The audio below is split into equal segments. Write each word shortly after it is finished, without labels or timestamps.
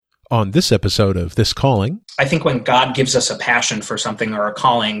On this episode of This Calling, I think when God gives us a passion for something or a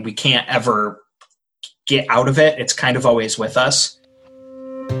calling, we can't ever get out of it. It's kind of always with us.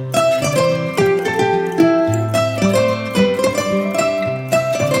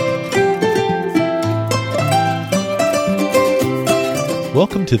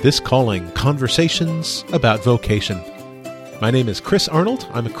 welcome to This Calling, Conversations about Vocation. My name is Chris Arnold.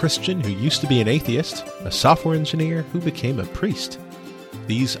 I'm a Christian who used to be an atheist, a software engineer who became a priest.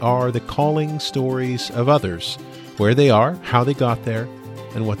 These are the calling stories of others, where they are, how they got there,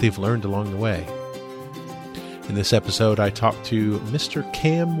 and what they've learned along the way. In this episode, I talked to Mr.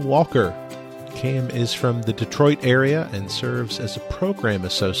 Cam Walker. Cam is from the Detroit area and serves as a program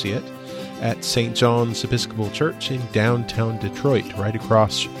associate at St. John's Episcopal Church in downtown Detroit, right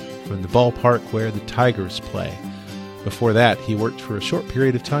across from the ballpark where the Tigers play. Before that, he worked for a short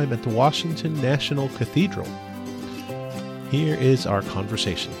period of time at the Washington National Cathedral. Here is our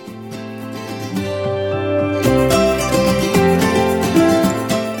conversation.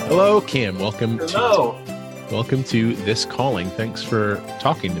 Hello, Cam. Welcome to This Calling. Thanks for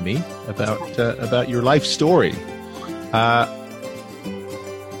talking to me about your life story.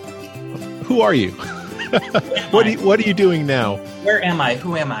 Who are you? What are you doing now? Where am I?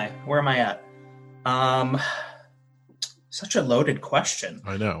 Who am I? Where am I at? Such a loaded question.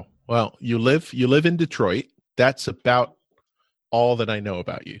 I know. Well, you live in Detroit. That's about all that I know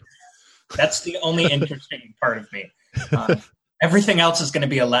about you. That's the only interesting part of me. Everything else is going to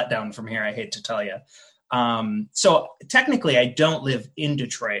be a letdown from here, I hate to tell you. So technically, I don't live in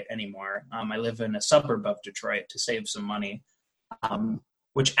Detroit anymore. I live in a suburb of Detroit to save some money,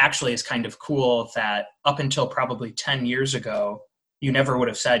 which actually is kind of cool that up until probably 10 years ago, you never would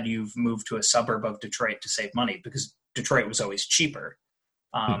have said you've moved to a suburb of Detroit to save money because Detroit was always cheaper.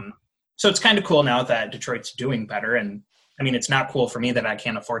 So it's kind of cool now that Detroit's doing better. And I mean, it's not cool for me that I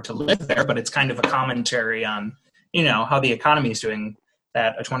can't afford to live there, but it's kind of a commentary on, how the economy is doing,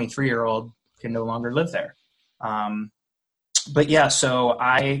 that a 23-year-old can no longer live there. But yeah, so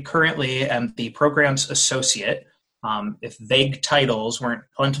I currently am the programs associate. If vague titles weren't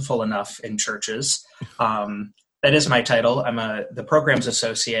plentiful enough in churches, that is my title. I'm the programs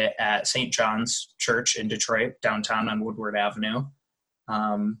associate at St. John's Church in Detroit, downtown on Woodward Avenue.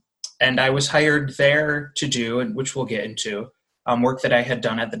 And I was hired there to do, and which we'll get into, work that I had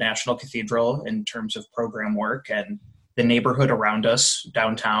done at the National Cathedral in terms of program work. And the neighborhood around us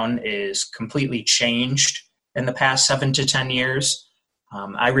downtown is completely changed in the past 7 to 10 years.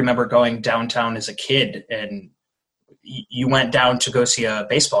 I remember going downtown as a kid, and you went down to go see a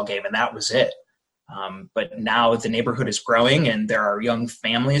baseball game, and that was it. But now the neighborhood is growing, and there are young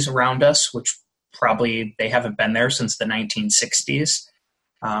families around us, which probably they haven't been there since the 1960s.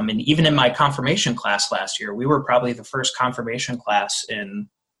 And even in my confirmation class last year, we were probably the first confirmation class in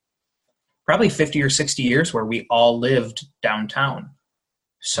probably 50 or 60 years where we all lived downtown.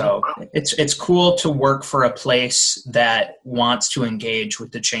 So it's cool to work for a place that wants to engage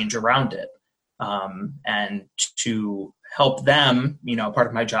with the change around it. And to help them, part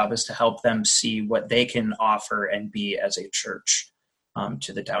of my job is to help them see what they can offer and be as a church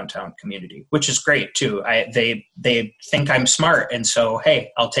to the downtown community, which is great too. They think I'm smart, and so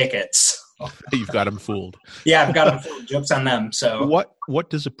hey, I'll take it. So, You've got them fooled. Yeah, I've got them fooled. Joke's on them. So what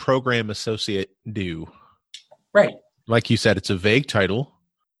does a program associate do? Right, like you said, it's a vague title.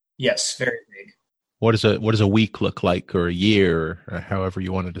 Yes, very vague. What does a week look like, or a year, or however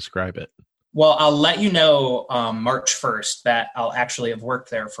you want to describe it? Well, I'll let you know March 1st that I'll actually have worked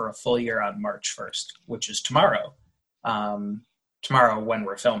there for a full year on March 1st, which is tomorrow. Tomorrow when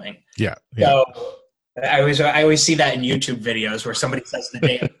we're filming. Yeah. So I always see that in YouTube videos where somebody says the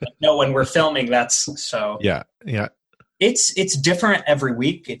day, no, when we're filming, that's so. Yeah. It's different every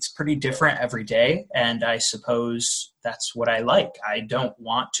week. It's pretty different every day. And I suppose that's what I like. I don't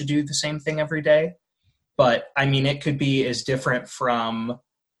want to do the same thing every day, but I mean, it could be as different from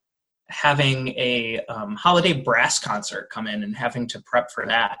having a holiday brass concert come in and having to prep for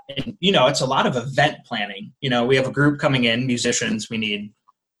that. And, it's a lot of event planning. We have a group coming in, musicians, we need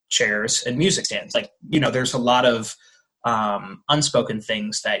chairs and music stands. There's a lot of unspoken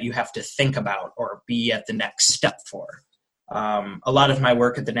things that you have to think about or be at the next step for. A lot of my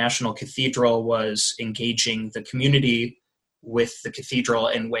work at the National Cathedral was engaging the community with the cathedral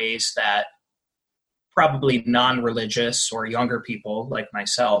in ways that probably non-religious or younger people like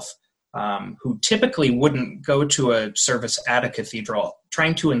myself who typically wouldn't go to a service at a cathedral,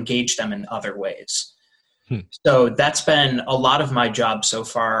 trying to engage them in other ways. So that's been a lot of my job so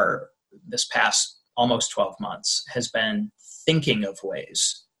far this past almost 12 months, has been thinking of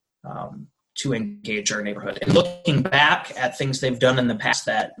ways to engage our neighborhood. And looking back at things they've done in the past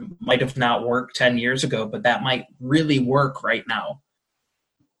that might have not worked 10 years ago, but that might really work right now.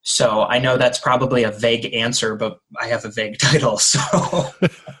 So I know that's probably a vague answer, but I have a vague title. So,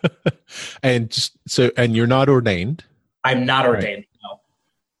 and you're not ordained. I'm not ordained. Right? No.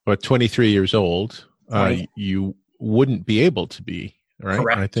 But 23 years old, you wouldn't be able to be, right?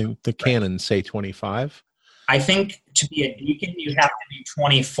 Correct. I think the canons say 25. I think to be a deacon, you have to be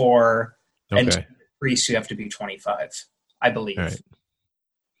 24, and to be a priest, you have to be 25. I believe. All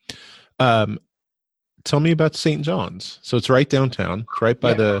right. Tell me about St. John's. So it's right downtown. It's right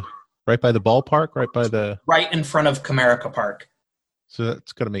by the ballpark, right in front of Comerica Park. So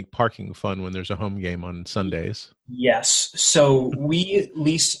that's going to make parking fun when there's a home game on Sundays. Yes. So we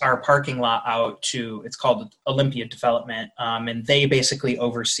lease our parking lot out to, it's called Olympia Development, and they basically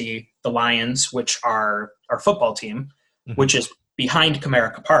oversee the Lions, which are our football team, which is behind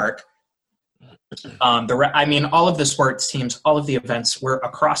Comerica Park. All of the sports teams, all of the events were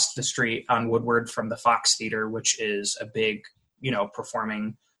across the street on Woodward from the Fox Theater, which is a big,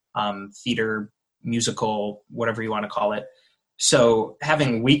 performing theater, musical, whatever you want to call it. So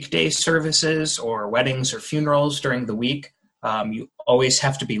having weekday services or weddings or funerals during the week, you always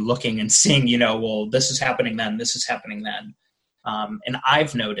have to be looking and seeing, well, this is happening then, this is happening then. And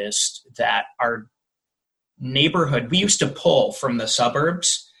I've noticed that our neighborhood, we used to pull from the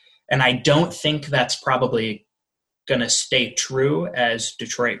suburbs, and I don't think that's probably going to stay true as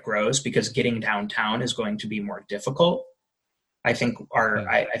Detroit grows, because getting downtown is going to be more difficult. I think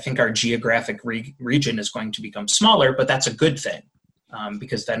our geographic region is going to become smaller, but that's a good thing,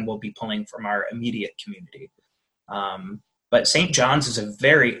 because then we'll be pulling from our immediate community. But St. John's is a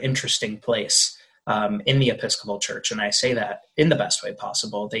very interesting place in the Episcopal Church, and I say that in the best way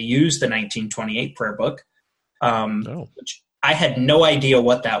possible. They use the 1928 prayer book, which I had no idea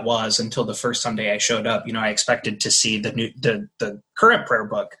what that was until the first Sunday I showed up. I expected to see the current prayer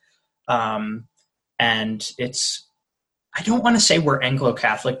book, and it's. I don't want to say we're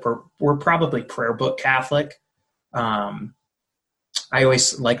Anglo-Catholic, but we're probably prayer book Catholic. I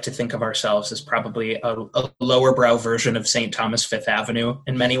always like to think of ourselves as probably a lower brow version of St. Thomas Fifth Avenue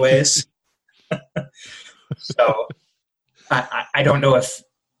in many ways. So I don't know if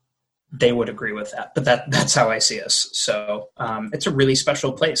they would agree with that, but that's how I see us. So it's a really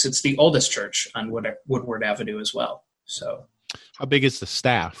special place. It's the oldest church on Woodward Avenue as well. So how big is the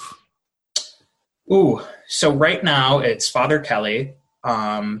staff? So right now it's Father Kelly.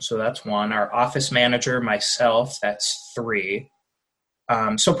 So that's one. Our office manager, myself, that's 3.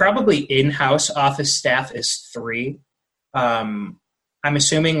 So probably in-house office staff is 3. I'm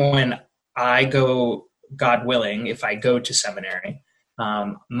assuming when I go, God willing, if I go to seminary,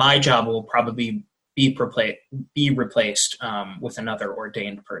 my job will probably be replaced with another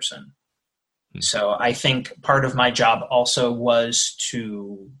ordained person. So I think part of my job also was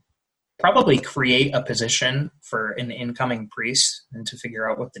to probably create a position for an incoming priest and to figure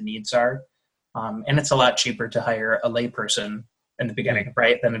out what the needs are. And it's a lot cheaper to hire a lay person in the beginning,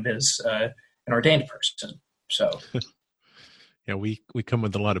 right, than it is an ordained person. So, yeah, we come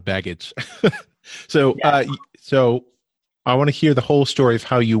with a lot of baggage. So I want to hear the whole story of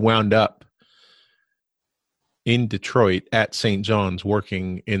how you wound up in Detroit at St. John's,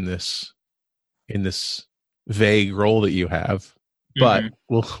 working in this vague role that you have. But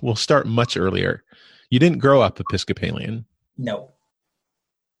we'll start much earlier. You didn't grow up Episcopalian. No.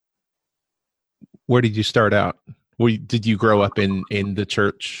 Where did you start out? Did you grow up in the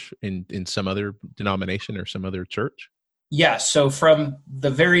church, in some other denomination or some other church? Yeah, so from the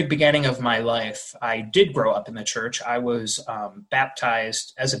very beginning of my life, I did grow up in the church. I was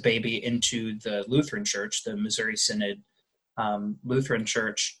baptized as a baby into the Lutheran Church, the Missouri Synod Lutheran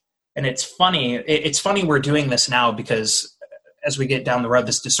Church. And it's funny we're doing this now, because as we get down the road,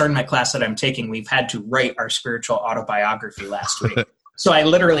 this discernment class that I'm taking, we've had to write our spiritual autobiography last week. So I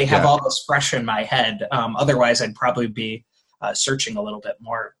literally have all this fresh in my head. Otherwise, I'd probably be searching a little bit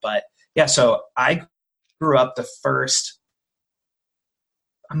more. But yeah, so I grew up the first,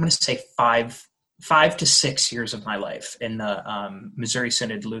 I'm going to say 5 to 6 years of my life in the Missouri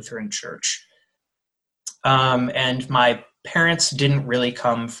Synod Lutheran Church. And my parents didn't really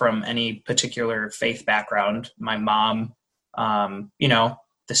come from any particular faith background. My mom,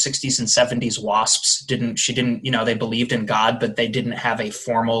 the 60s and 70s WASPs they believed in God, but they didn't have a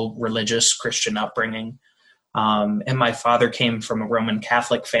formal religious Christian upbringing. And my father came from a Roman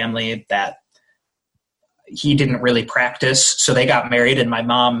Catholic family that he didn't really practice. So they got married, and my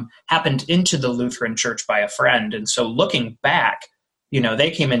mom happened into the Lutheran Church by a friend. And so looking back,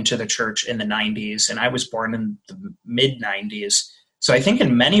 they came into the church in the 90s, and I was born in the mid 90s. So I think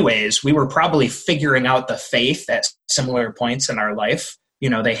in many ways, we were probably figuring out the faith at similar points in our life.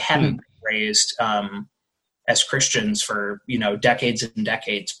 They hadn't been raised as Christians for, decades and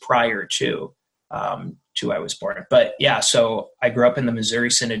decades prior to I was born. But yeah, so I grew up in the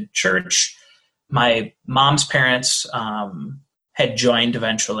Missouri Synod Church. My mom's parents had joined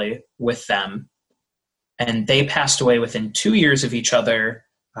eventually with them, and they passed away within 2 years of each other.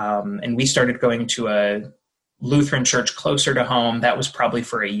 And we started going to a Lutheran church closer to home. That was probably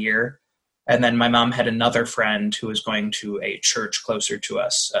for a year. And then my mom had another friend who was going to a church closer to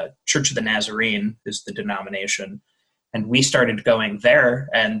us. Church of the Nazarene is the denomination. And we started going there.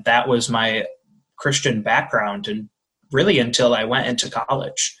 And that was my Christian background, and really until I went into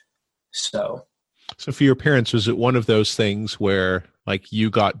college. So for your parents, was it one of those things where like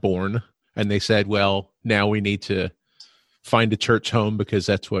you got born and they said, well, now we need to find a church home because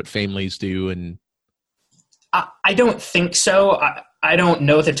that's what families do? And I don't think so. I don't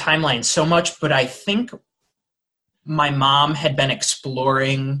know the timeline so much, but I think my mom had been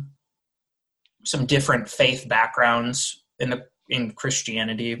exploring some different faith backgrounds in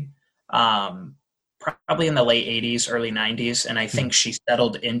Christianity, probably in the late 80s, early 90s. And I think she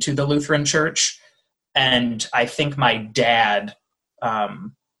settled into the Lutheran church. And I think my dad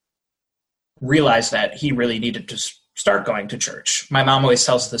realized that he really needed to start going to church. My mom always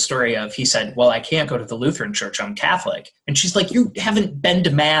tells the story of, he said, well, I can't go to the Lutheran church, I'm Catholic. And she's like, you haven't been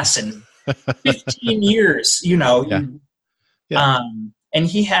to mass in 15 years, Yeah. And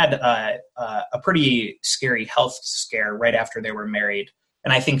he had a pretty scary health scare right after they were married.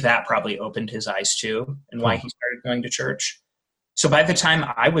 And I think that probably opened his eyes too, and why he started going to church. So by the time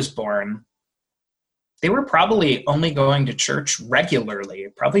I was born, they were probably only going to church regularly,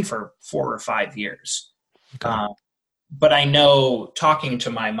 probably for 4 or 5 years. Okay. But I know, talking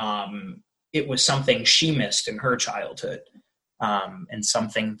to my mom, it was something she missed in her childhood, and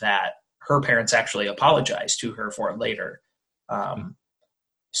something that her parents actually apologized to her for later. But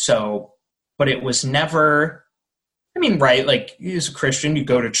it was never, right, like, as a Christian, you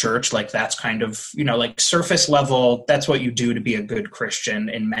go to church, like, that's kind of, like, surface level, that's what you do to be a good Christian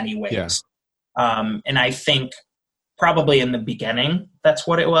in many ways. Yeah. And I think probably in the beginning, that's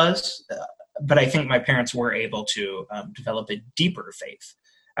what it was. But I think my parents were able to develop a deeper faith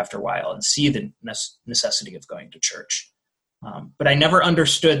after a while and see the necessity of going to church. But I never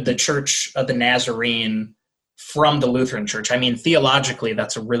understood the Church of the Nazarene from the Lutheran Church. Theologically,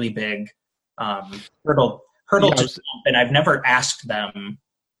 that's a really big hurdle to jump, and I've never asked them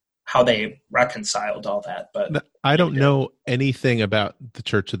how they reconciled all that. But I don't know anything about the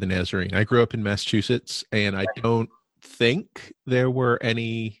Church of the Nazarene. I grew up in Massachusetts, and I don't think there were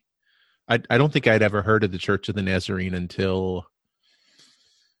any. I don't think I'd ever heard of the Church of the Nazarene until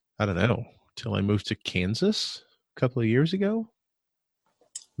I moved to Kansas a couple of years ago.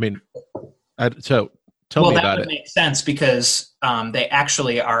 So tell me about it. Well, that would make sense because they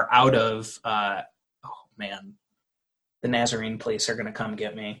actually are out of. The Nazarene police are going to come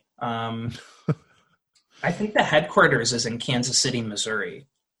get me. I think the headquarters is in Kansas City, Missouri.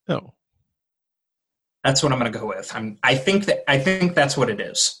 Oh. That's what I'm going to go with. I think that's what it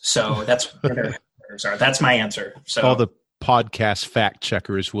is. So that's where their headquarters are. That's my answer. So all the podcast fact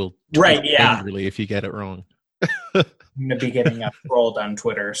checkers will angrily if you get it wrong. I'm going to be getting trolled on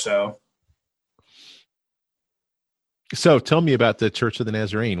Twitter. So tell me about the Church of the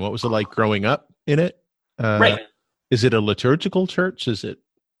Nazarene. What was it like growing up in it? Right. Is it a liturgical church? Is it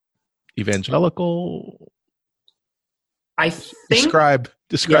evangelical? I think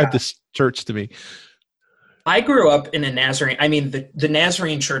describe this church to me. I grew up in a Nazarene. The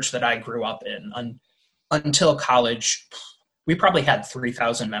Nazarene church that I grew up in until college, we probably had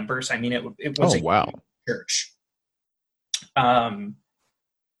 3,000 members. It was a church. And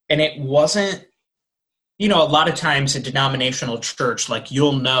it wasn't, a lot of times a denominational church, like,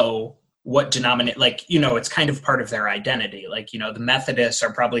 you'll know what it's kind of part of their identity. Like, the Methodists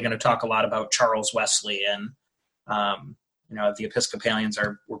are probably going to talk a lot about Charles Wesley, and, the Episcopalians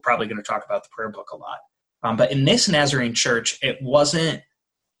we're probably going to talk about the prayer book a lot. But in this Nazarene church, it was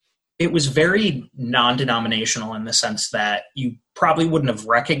very non-denominational in the sense that you probably wouldn't have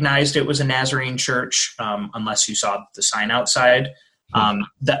recognized it was a Nazarene church unless you saw the sign outside.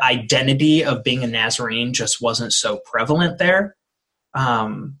 The identity of being a Nazarene just wasn't so prevalent there.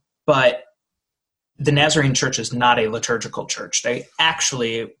 But the Nazarene church is not a liturgical church. They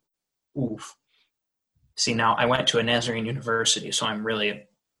actually, see, now I went to a Nazarene university, so I'm really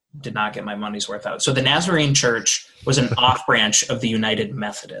did not get my money's worth out. So the Nazarene church was an off branch of the United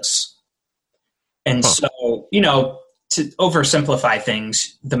Methodists. And so, to oversimplify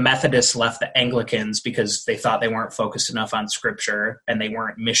things, the Methodists left the Anglicans because they thought they weren't focused enough on scripture and they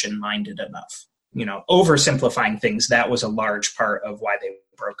weren't mission-minded enough. Oversimplifying things, that was a large part of why they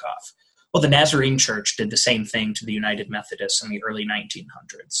broke off. Well, the Nazarene Church did the same thing to the United Methodists in the early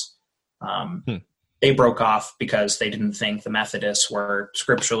 1900s. They broke off because they didn't think the Methodists were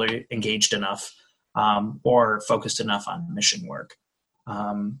scripturally engaged enough or focused enough on mission work.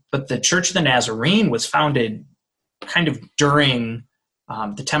 But the Church of the Nazarene was founded kind of during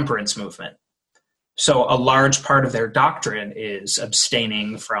the temperance movement. So a large part of their doctrine is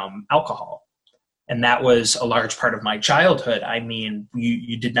abstaining from alcohol. And that was a large part of my childhood. I mean,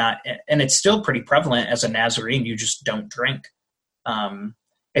 you did not, and it's still pretty prevalent as a Nazarene, you just don't drink.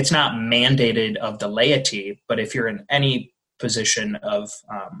 It's not mandated of the laity, but if you're in any position of,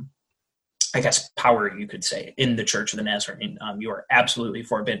 power, you could say, in the Church of the Nazarene, you are absolutely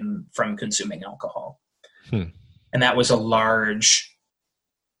forbidden from consuming alcohol. And that was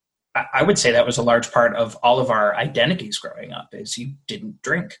I would say that was a large part of all of our identities growing up, is you didn't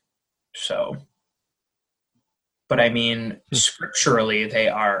drink. So, but I mean, scripturally,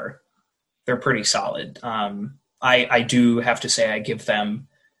 they're pretty solid. I do have to say I give them,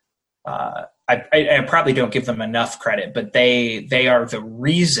 I probably don't give them enough credit, but they are the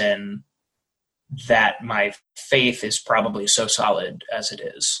reason that my faith is probably so solid as it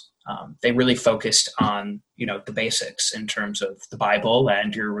is. They really focused on, the basics in terms of the Bible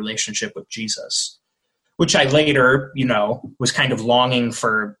and your relationship with Jesus, which I later, was kind of longing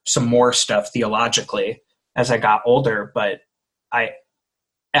for some more stuff theologically as I got older. But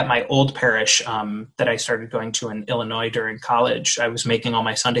at my old parish that I started going to in Illinois during college, I was making all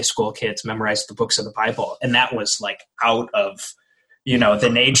my Sunday school kids memorize the books of the Bible. And that was like out of, the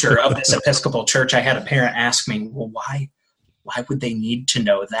nature of this Episcopal church. I had a parent ask me, well, why would they need to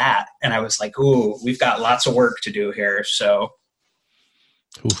know that? And I was like, ooh, we've got lots of work to do here. So,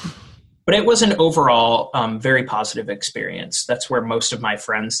 but it was an overall very positive experience. That's where most of my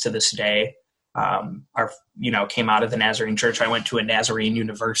friends to this day came out of the Nazarene Church. I went to a Nazarene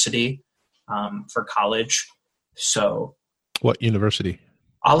university for college. So, what university?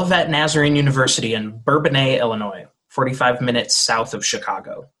 Olivet Nazarene University in Bourbonnais, Illinois, 45 minutes south of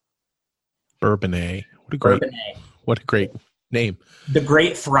Chicago. Bourbonnais. What a great name. The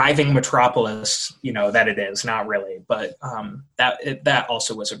great thriving metropolis, that it is. Not really, but that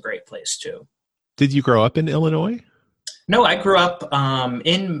also was a great place too. Did you grow up in Illinois? No, I grew up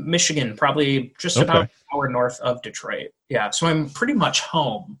in Michigan, probably just about an hour north of Detroit. Yeah, so I'm pretty much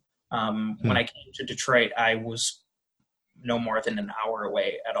home. When I came to Detroit, I was no more than an hour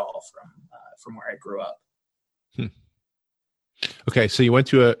away at all from where I grew up. Okay, so you went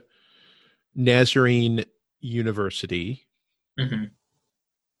to a Nazarene University. Mm-hmm.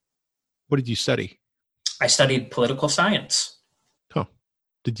 What did you study? I studied political science. Oh,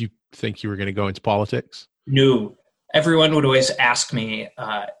 did you think you were going to go into politics? No. Everyone would always ask me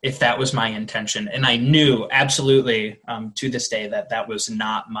if that was my intention. And I knew absolutely to this day that was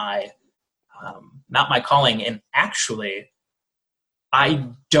not my calling. And actually, I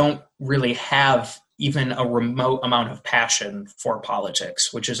don't really have even a remote amount of passion for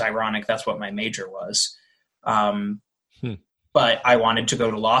politics, which is ironic. That's what my major was. But I wanted to go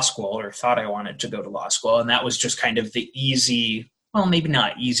to law school, or thought I wanted to go to law school. And that was just kind of the easy, well, maybe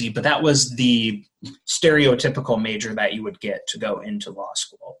not easy, but that was the stereotypical major that you would get to go into law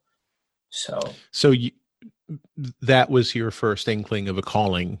school. So that was your first inkling of a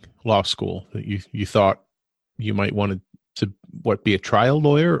calling, law school. You thought you might want to be a trial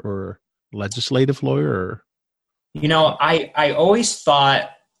lawyer or legislative lawyer? Or? I always thought,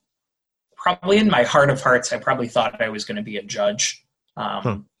 probably in my heart of hearts, I probably thought I was going to be a judge.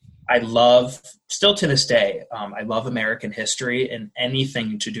 I love, still to this day, I love American history and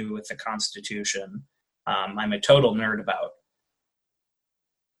anything to do with the Constitution. I'm a total nerd about.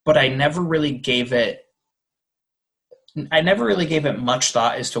 But I never really gave it much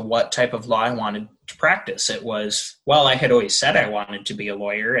thought as to what type of law I wanted to practice. It was, well, I had always said I wanted to be a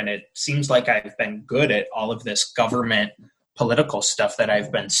lawyer, and it seems like I've been good at all of this government political stuff that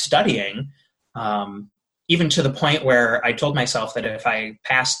I've been studying, even to the point where I told myself that if I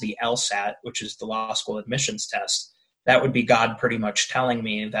passed the LSAT, which is the law school admissions test, that would be God pretty much telling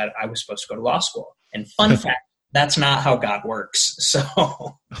me that I was supposed to go to law school. And fun fact, that's not how God works.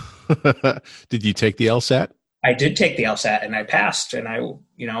 So did you take the LSAT? I did take the LSAT and I passed, and I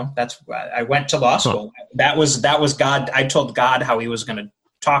went to law school. That was God. I told God how he was going to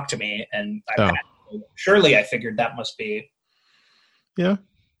talk to me, and I passed. Surely I figured that must be,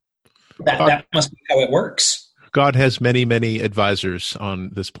 that must be how it works. God has many, many advisors on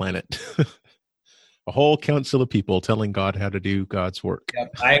this planet. A whole council of people telling God how to do God's work.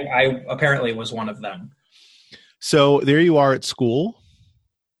 Yep. I apparently was one of them. So there you are at school,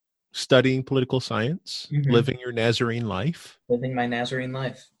 studying political science, living your Nazarene life. Living my Nazarene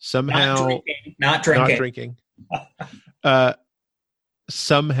life. Somehow, not drinking.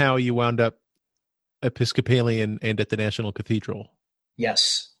 Somehow you wound up Episcopalian and at the National Cathedral.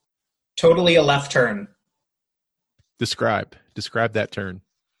 Yes. Totally a left turn. Describe that turn.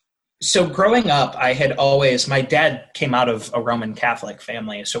 So growing up, my dad came out of a Roman Catholic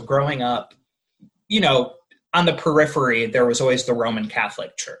family. So growing up, on the periphery, there was always the Roman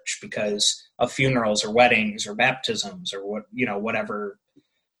Catholic Church because of funerals or weddings or baptisms or whatever.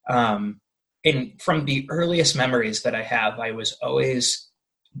 And from the earliest memories that I have, I was always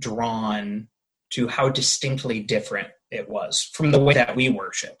drawn to how distinctly different it was from the way that we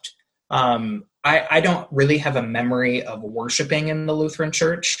worshiped. I don't really have a memory of worshiping in the Lutheran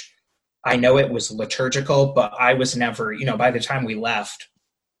Church. I know it was liturgical, but I was never, by the time we left,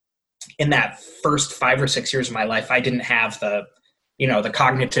 in that first 5 or 6 years of my life, I didn't have the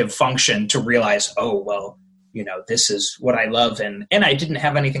cognitive function to realize, this is what I love. And I didn't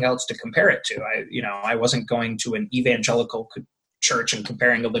have anything else to compare it to. I wasn't going to an evangelical church and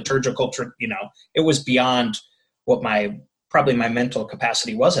comparing a liturgical, it was beyond what probably my mental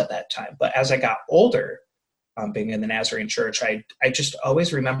capacity was at that time. But as I got older, being in the Nazarene Church, I just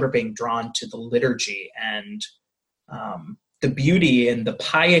always remember being drawn to the liturgy and the beauty and the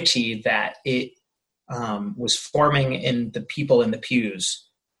piety that it was forming in the people in the pews.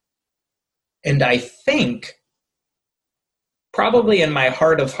 And I think probably in my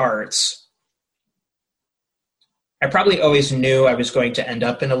heart of hearts, I probably always knew I was going to end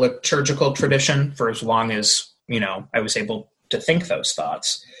up in a liturgical tradition for as long as, I was able to think those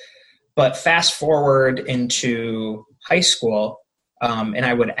thoughts. But fast forward into high school, and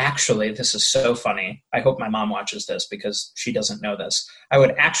I would actually, this is so funny. I hope my mom watches this because she doesn't know this. I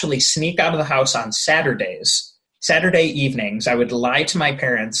would actually sneak out of the house on Saturday evenings. I would lie to my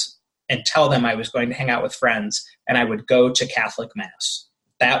parents and tell them I was going to hang out with friends, and I would go to Catholic Mass.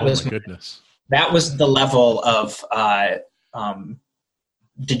 That was the level of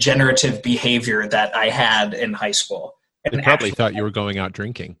degenerative behavior that I had in high school. And they probably thought you were going out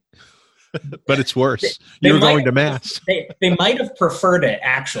drinking, but it's worse. You were going to Mass. They might have preferred it,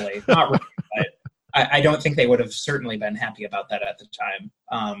 actually. Not really, but I don't think they would have certainly been happy about that at the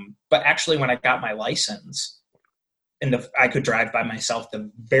time. But actually, when I got my license, I could drive by myself,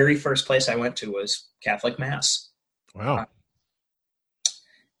 the very first place I went to was Catholic Mass. Wow.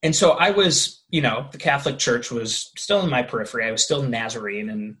 And so I was, the Catholic Church was still in my periphery. I was still Nazarene.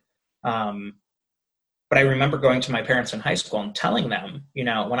 And, but I remember going to my parents in high school and telling them, when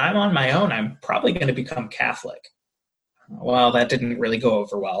I'm on my own, I'm probably going to become Catholic. Well, that didn't really go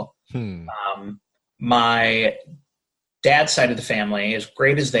over well. My dad's side of the family, as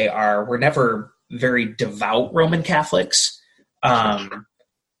great as they are, were never very devout Roman Catholics.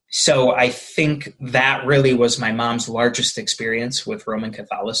 So I think that really was my mom's largest experience with Roman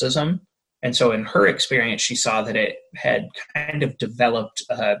Catholicism. And so in her experience, she saw that it had kind of developed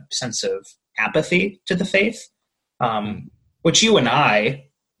a sense of apathy to the faith, which you and I,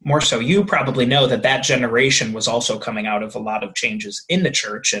 more so you probably know that generation was also coming out of a lot of changes in the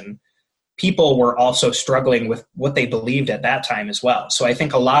church, and people were also struggling with what they believed at that time as well. So I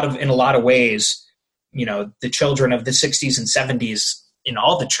think in a lot of ways, the children of the 60s and 70s in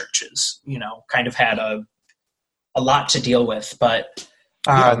all the churches, kind of had a lot to deal with. But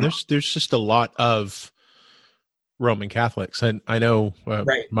there's just a lot of Roman Catholics. And I know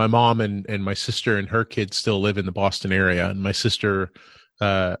my mom and my sister and her kids still live in the Boston area. And my sister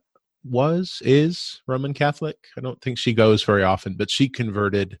is Roman Catholic. I don't think she goes very often, but she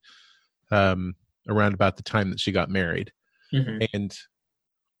converted around about the time that she got married. Mm-hmm. And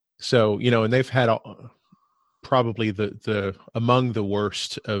so, and they've had probably the among the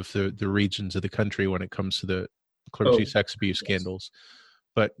worst of the regions of the country when it comes to the clergy sex abuse scandals.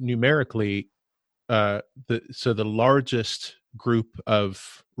 But numerically, the largest group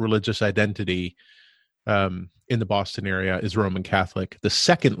of religious identity in the Boston area is Roman Catholic. The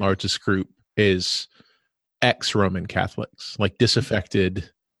second largest group is ex-Roman Catholics, like disaffected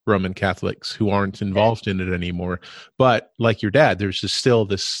Roman Catholics who aren't involved in it anymore. But like your dad, there's just still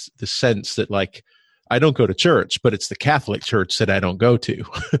this sense that, like, I don't go to church, but it's the Catholic Church that I don't go to.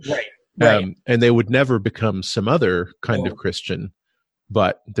 Right. And they would never become some other kind of Christian,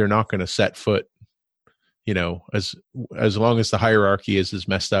 but they're not going to set foot, as long as the hierarchy is as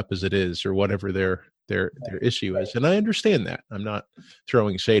messed up as it is, or whatever their issue is. And I understand that. I'm not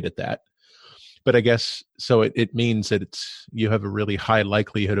throwing shade at that. But I guess, so it means that you have a really high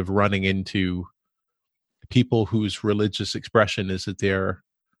likelihood of running into people whose religious expression is that they're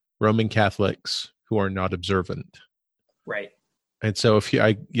Roman Catholics who are not observant. Right. And so if you,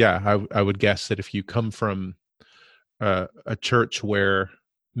 I would guess that if you come from a church where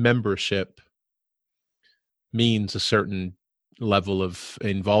membership means a certain level of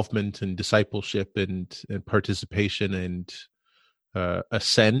involvement and discipleship and participation and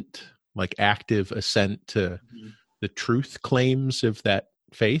assent, like active assent to the truth claims of that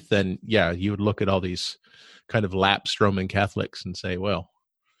faith, then you would look at all these kind of lapsed Roman Catholics and say, well,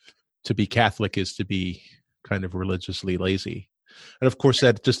 to be Catholic is to be kind of religiously lazy. And of course,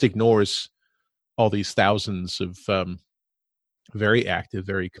 that just ignores all these thousands of very active,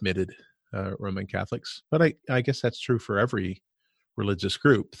 very committed Roman Catholics. But I guess that's true for every religious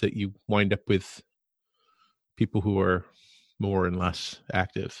group, that you wind up with people who are more and less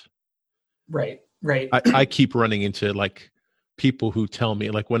active. Right. I keep running into like people who tell me,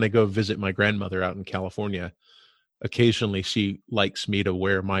 like when I go visit my grandmother out in California, occasionally she likes me to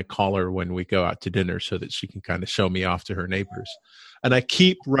wear my collar when we go out to dinner so that she can kind of show me off to her neighbors. And I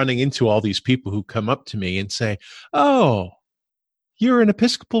keep running into all these people who come up to me and say, oh, you're an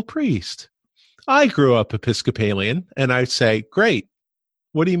Episcopal priest. I grew up Episcopalian. And I say, great.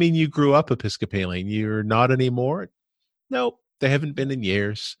 What do you mean you grew up Episcopalian? You're not anymore? Nope, they haven't been in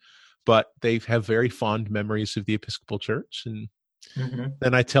years, but they have very fond memories of the Episcopal Church. And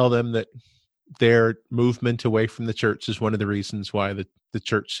then I tell them that their movement away from the church is one of the reasons why the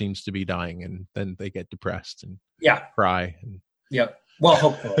church seems to be dying, and then they get depressed and cry. And, well,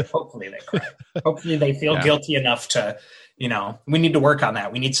 hopefully they cry. Hopefully they feel guilty enough to, we need to work on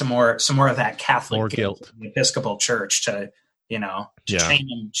that. We need some more of that Catholic more guilt in the Episcopal Church to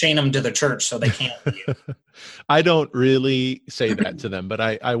chain them to the church so they can't leave. I don't really say that to them, but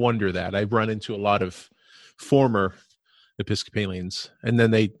I wonder that. I've run into a lot of former Episcopalians, and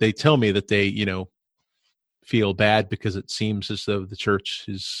then they tell me that they feel bad because it seems as though the church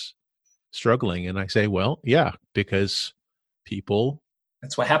is struggling, and I say, well, yeah, because people,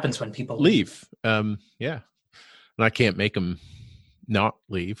 that's what happens when people leave. And I can't make them not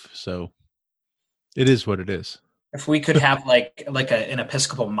leave, so it is what it is. If we could have like an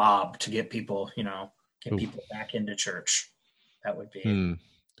Episcopal mob to get people people back into church, that would be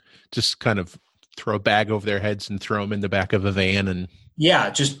just kind of throw a bag over their heads and throw them in the back of a van, and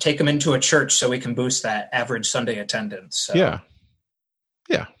just take them into a church so we can boost that average Sunday attendance. So. Yeah,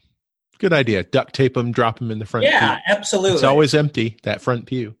 good idea. Duct tape them, drop them in the front. Yeah, pew. Absolutely. It's always empty, that front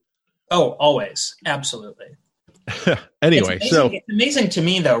pew. Oh, always, absolutely. Anyway, it's amazing to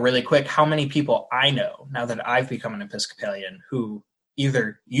me, though, really quick, how many people I know now that I've become an Episcopalian who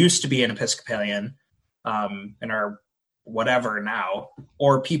either used to be an Episcopalian and are whatever now,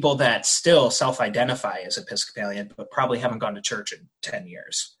 or people that still self-identify as Episcopalian but probably haven't gone to church in 10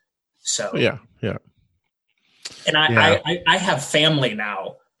 years. So yeah. And I have family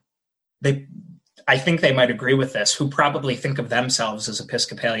now. I think they might agree with this, who probably think of themselves as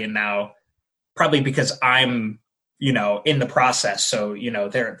Episcopalian now, probably because I'm in the process. So,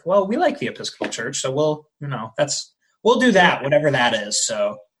 they're, well, we like the Episcopal Church, so we'll do that, whatever that is.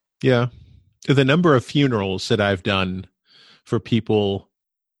 So, yeah, the number of funerals that I've done for people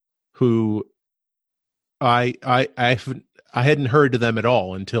who I hadn't heard of them at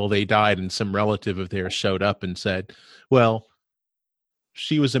all until they died, and some relative of theirs showed up and said, well,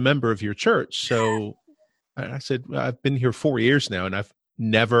 she was a member of your church. So I said, well, I've been here 4 years now, and I've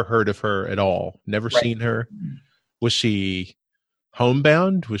never heard of her at all. Never seen her. Was she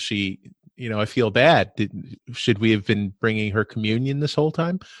homebound? Was she, I feel bad. Should we have been bringing her communion this whole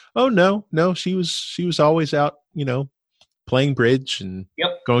time? Oh, no, she was always out, playing bridge and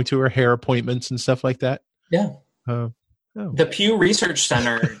going to her hair appointments and stuff like that. Yeah. The Pew Research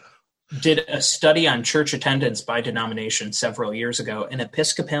Center did a study on church attendance by denomination several years ago, and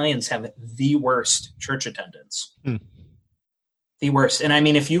Episcopalians have the worst church attendance. The worst. And I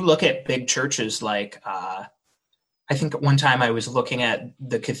mean, if you look at big churches like, I think at one time I was looking at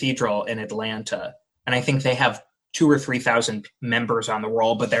the cathedral in Atlanta, and I think they have 2,000 or 3,000 members on the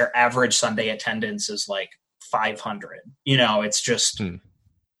roll, but their average Sunday attendance is like 500. It's just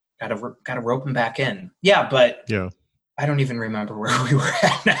gotta rope them back in. Yeah, but I don't even remember where we were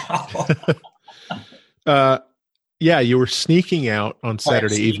at now. You were sneaking out on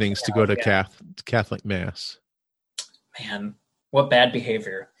Saturday evenings to go to Catholic Mass. Man, what bad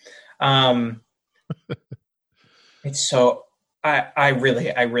behavior. It's so, I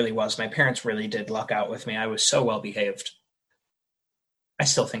really was. My parents really did luck out with me. I was so well behaved. I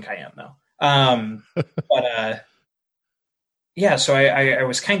still think I am, though. But so I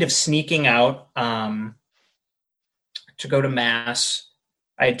was kind of sneaking out to go to Mass.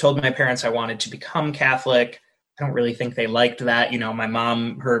 I had told my parents I wanted to become Catholic. I don't really think they liked that. My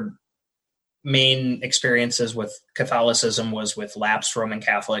mom, her main experiences with Catholicism was with lapsed Roman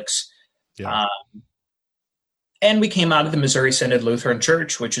Catholics. Yeah. And we came out of the Missouri Synod Lutheran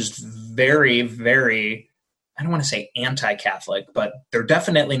Church, which is very, very, I don't want to say anti-Catholic, but they're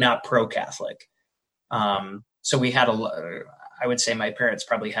definitely not pro-Catholic. So we had I would say my parents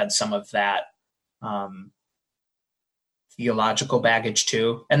probably had some of that theological baggage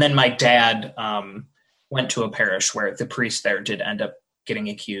too. And then my dad went to a parish where the priest there did end up getting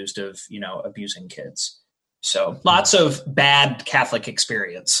accused of, abusing kids. So lots of bad Catholic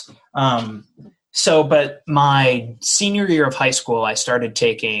experience. But my senior year of high school, I started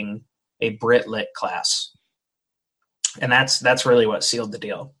taking a Brit Lit class. And that's really what sealed the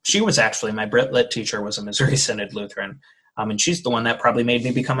deal. She was actually, my Brit Lit teacher was a Missouri Synod Lutheran. And she's the one that probably made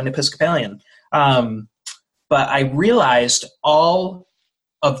me become an Episcopalian. But I realized all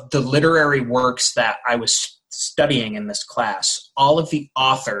of the literary works that I was studying in this class, all of the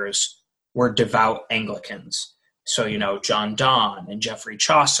authors were devout Anglicans. So, John Donne and Geoffrey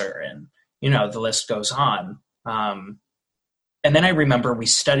Chaucer and, the list goes on. And then I remember we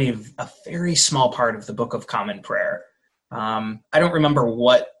studied a very small part of the Book of Common Prayer. I don't remember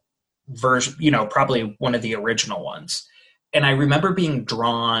what version, probably one of the original ones. And I remember being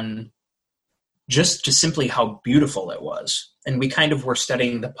drawn just to simply how beautiful it was. And we kind of were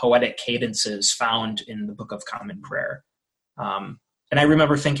studying the poetic cadences found in the Book of Common Prayer. And I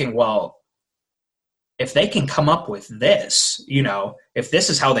remember thinking, well, if they can come up with this, if this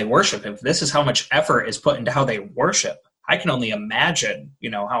is how they worship, if this is how much effort is put into how they worship, I can only imagine,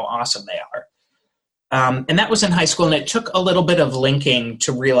 how awesome they are. And that was in high school, and it took a little bit of linking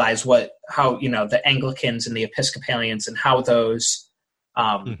to realize how the Anglicans and the Episcopalians and how those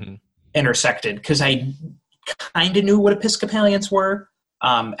intersected, because I kind of knew what Episcopalians were.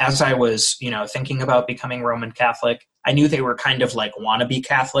 As I was, thinking about becoming Roman Catholic, I knew they were kind of like wannabe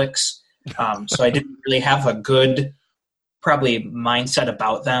Catholics. So I didn't really have a good, probably, mindset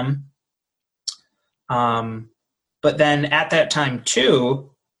about them. But then at that time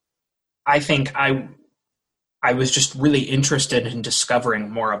too, I think I was just really interested in discovering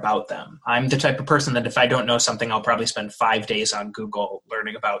more about them. I'm the type of person that if I don't know something, I'll probably spend 5 days on Google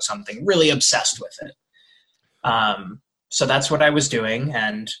learning about something, really obsessed with it. So that's what I was doing.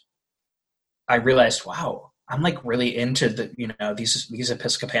 And I realized, wow, I'm like really into these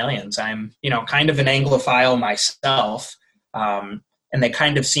Episcopalians. I'm, kind of an Anglophile myself. And they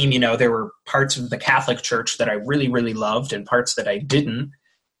kind of seem, there were parts of the Catholic Church that I really, really loved and parts that I didn't.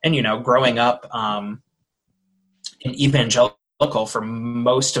 And, growing up, in evangelical for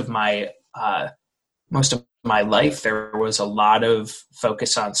most of my life, there was a lot of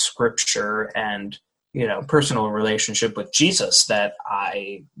focus on scripture and, personal relationship with Jesus that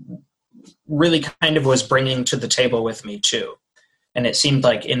I really kind of was bringing to the table with me too. And it seemed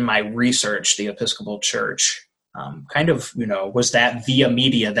like in my research, the Episcopal Church kind of, was that via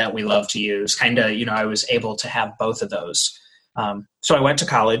media that we love to use. Kind of, I was able to have both of those. So I went to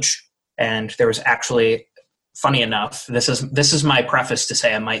college, and there was actually, funny enough, this is my preface to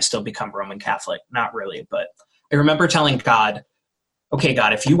say I might still become Roman Catholic. Not really, but I remember telling God, okay,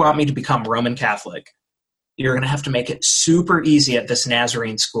 God, if you want me to become Roman Catholic, you're going to have to make it super easy at this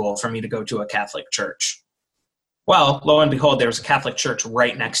Nazarene school for me to go to a Catholic church. Well, lo and behold, there was a Catholic church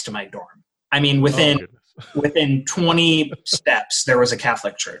right next to my dorm. I mean, within 20 steps, there was a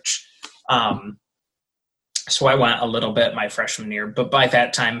Catholic church. So I went a little bit my freshman year, but by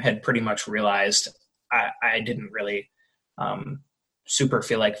that time had pretty much realized I didn't really super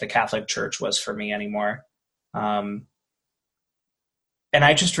feel like the Catholic Church was for me anymore. And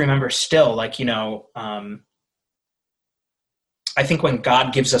I just remember still, I think when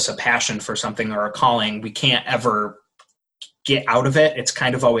God gives us a passion for something or a calling, we can't ever get out of it. It's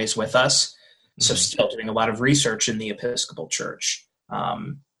kind of always with us. Mm-hmm. So still doing a lot of research in the Episcopal Church.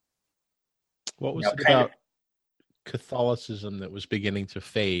 What was it about Catholicism that was beginning to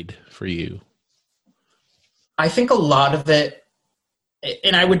fade for you? I think a lot of it,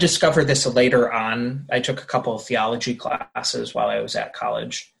 and I would discover this later on. I took a couple of theology classes while I was at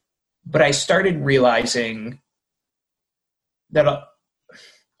college, but I started realizing that a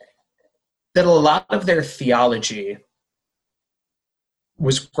lot of their theology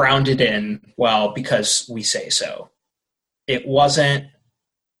was grounded in, well, because we say so. It wasn't,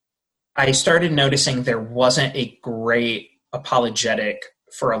 I started noticing there wasn't a great apologetic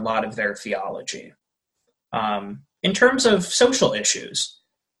for a lot of their theology. In terms of social issues,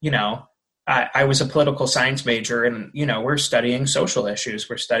 I was a political science major, and, we're studying social issues.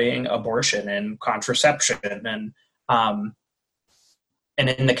 We're studying abortion and contraception. And And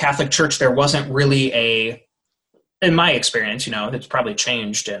in the Catholic Church, there wasn't really in my experience, it's probably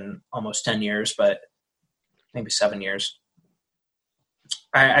changed in almost 10 years, but maybe 7 years.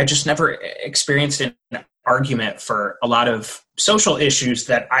 I just never experienced an argument for a lot of social issues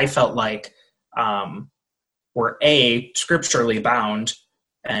that I felt like were A, scripturally bound,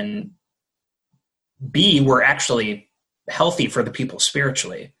 and B, were actually healthy for the people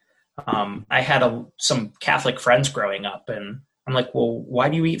spiritually. I had some Catholic friends growing up, and I'm like, well, why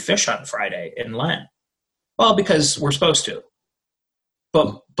do you eat fish on Friday in Lent? Well, because we're supposed to.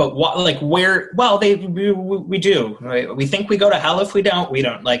 But what, like, where? Well, we do. Right? We think we go to hell if we don't. We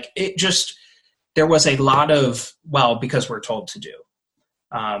don't. Like, it just, there was a lot of, well, because we're told to do.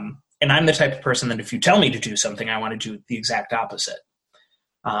 And I'm the type of person that if you tell me to do something, I want to do the exact opposite.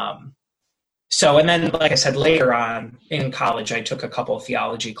 So, and then, like I said, later on in college, I took a couple of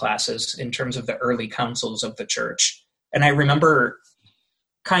theology classes in terms of the early councils of the church. And I remember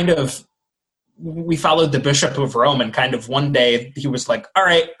we followed the Bishop of Rome, and kind of one day he was like, all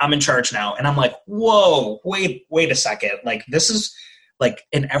right, I'm in charge now. And I'm like, whoa, wait a second. Like, this is like,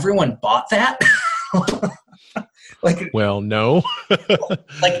 and everyone bought that? Like, well, no.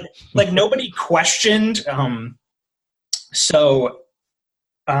 like nobody questioned.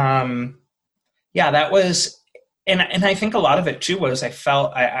 Yeah, that was, and I think a lot of it too was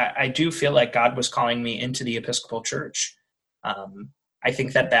I do feel like God was calling me into the Episcopal Church. I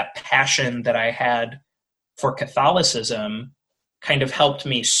think that passion that I had for Catholicism kind of helped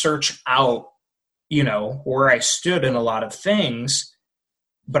me search out, where I stood in a lot of things.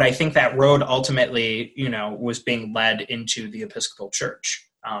 But I think that road ultimately, was being led into the Episcopal Church.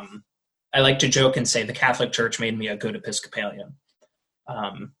 I like to joke and say the Catholic Church made me a good Episcopalian,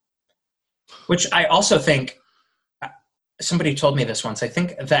 which I also think, somebody told me this once, I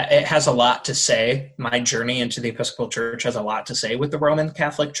think that it has a lot to say, my journey into the Episcopal Church has a lot to say with the Roman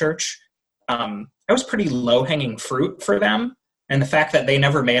Catholic Church. I was pretty low-hanging fruit for them, and the fact that they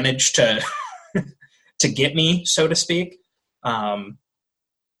never managed to to get me, so to speak,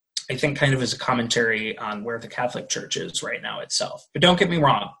 I think kind of is a commentary on where the Catholic Church is right now itself. But don't get me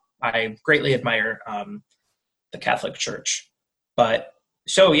wrong, I greatly admire the Catholic Church. But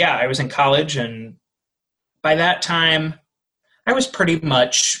so, yeah, I was in college, and by that time, I was pretty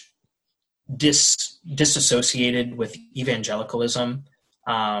much disassociated with evangelicalism.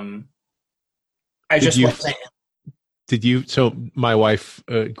 So my wife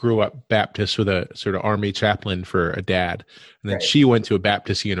grew up Baptist with a sort of army chaplain for a dad. And then she went to a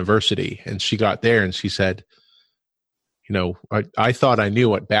Baptist university, and she got there and she said, I thought I knew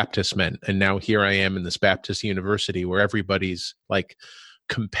what Baptist meant. And now here I am in this Baptist university where everybody's like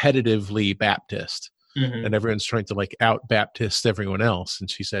competitively Baptist. Mm-hmm. And everyone's trying to like out Baptist everyone else. And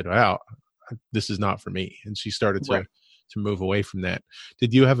she said, wow, this is not for me. And she started to move away from that.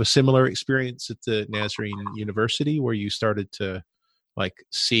 Did you have a similar experience at the Nazarene University where you started to like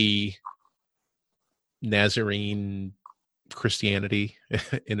see Nazarene Christianity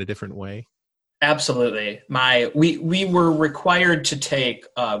in a different way? Absolutely. We were required to take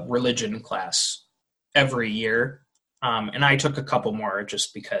a religion class every year. And I took a couple more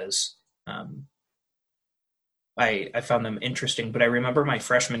just because I found them interesting. But I remember my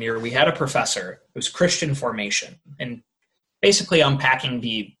freshman year, we had a professor. It was Christian formation, and basically unpacking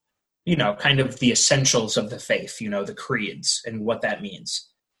the, kind of the essentials of the faith, the creeds and what that means.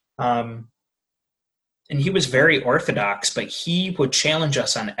 And he was very orthodox, but he would challenge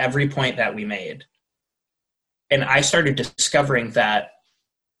us on every point that we made. And I started discovering that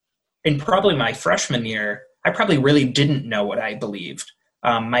in probably my freshman year, I probably really didn't know what I believed.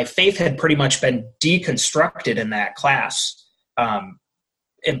 My faith had pretty much been deconstructed in that class, and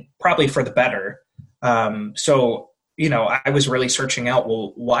probably for the better. So, I was really searching out,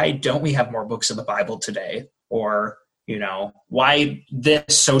 well, why don't we have more books of the Bible today? Or, why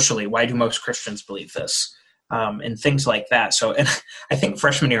this socially? Why do most Christians believe this? And things like that. So, and I think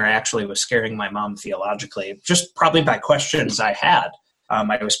freshman year, I actually was scaring my mom theologically, just probably by questions I had.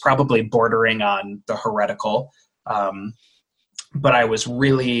 I was probably bordering on the heretical. But I was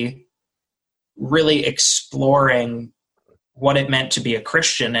really, really exploring what it meant to be a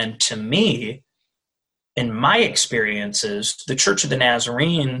Christian. And to me, in my experiences, the Church of the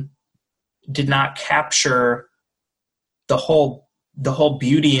Nazarene did not capture the whole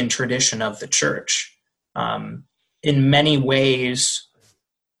beauty and tradition of the church. In many ways,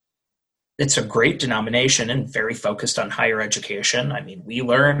 it's a great denomination and very focused on higher education. I mean, we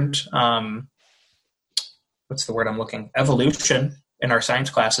learned what's the word I'm looking? Evolution in our science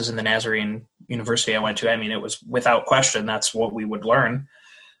classes in the Nazarene University I went to. I mean, it was without question, that's what we would learn.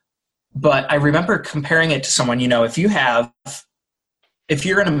 But I remember comparing it to someone, if you have if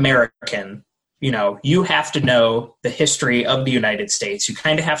you're an American, you have to know the history of the United States. You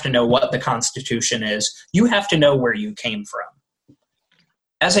kind of have to know what the Constitution is. You have to know where you came from.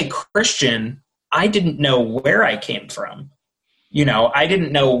 As a Christian, I didn't know where I came from. I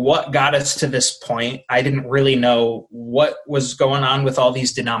didn't know what got us to this point. I didn't really know what was going on with all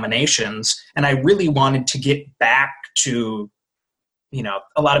these denominations. And I really wanted to get back to,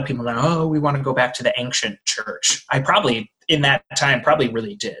 a lot of people go, oh, we want to go back to the ancient church. I probably, in that time,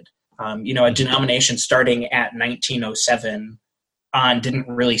 really did. A denomination starting at 1907 on didn't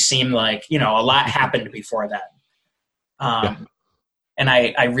really seem like, a lot happened before that. And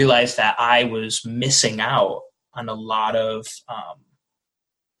I realized that I was missing out on a lot of,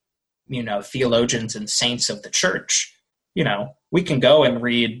 theologians and saints of the church. We can go and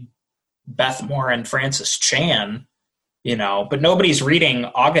read Beth Moore and Francis Chan, but nobody's reading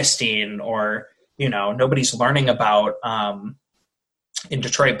Augustine or, nobody's learning about, in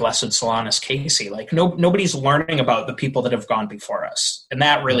Detroit, Blessed Solanus Casey. Like nobody's learning about the people that have gone before us. And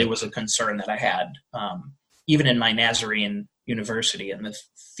that really was a concern that I had, even in my Nazarene university and the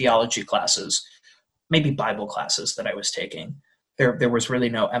theology classes, maybe Bible classes that I was taking. There was really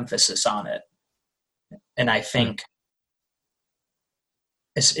no emphasis on it. And I think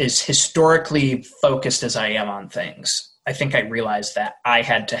as historically focused as I am on things, I think I realized that I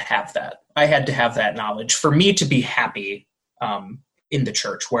had to have that. I had to have that knowledge for me to be happy in the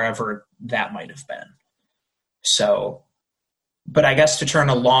church, wherever that might have been. So, but I guess to turn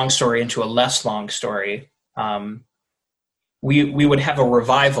a long story into a less long story, we would have a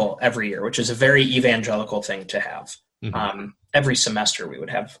revival every year, which is a very evangelical thing to have. Mm-hmm. Every semester we would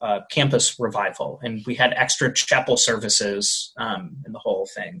have a campus revival, and we had extra chapel services and the whole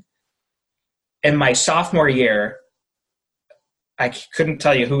thing. In my sophomore year, I couldn't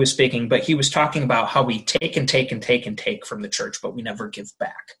tell you who was speaking, but he was talking about how we take and take and take and take from the church, but we never give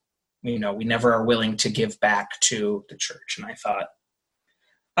back. We never are willing to give back to the church. And I thought,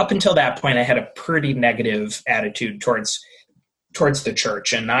 up until that point, I had a pretty negative attitude towards the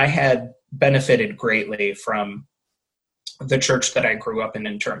church. And I had benefited greatly from the church that I grew up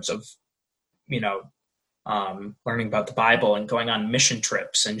in terms of, learning about the Bible and going on mission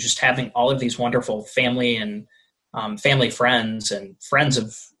trips and just having all of these wonderful family and family friends and friends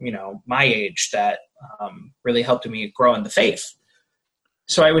of, my age that really helped me grow in the faith.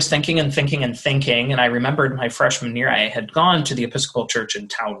 So I was thinking, and I remembered my freshman year, I had gone to the Episcopal Church in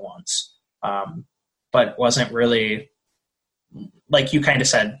town once, but wasn't really, like you kind of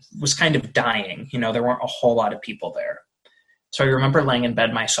said, was kind of dying. There weren't a whole lot of people there. So I remember laying in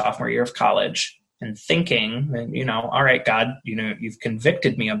bed my sophomore year of college and thinking, all right, God, you've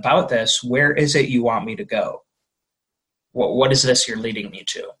convicted me about this. Where is it you want me to go? What is this you're leading me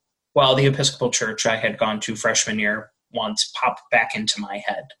to? Well, the Episcopal Church I had gone to freshman year once popped back into my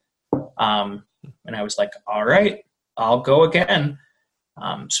head. And I was like, all right, I'll go again.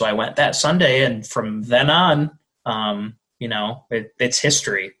 So I went that Sunday, and from then on, it's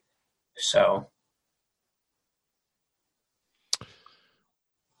history. So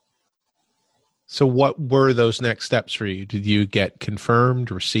what were those next steps for you? Did you get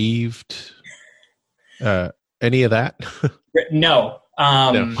confirmed, received, any of that? No.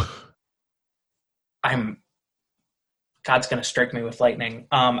 No. God's going to strike me with lightning.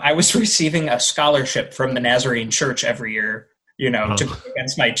 I was receiving a scholarship from the Nazarene Church every year, to go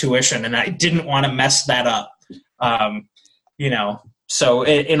against my tuition, and I didn't want to mess that up. So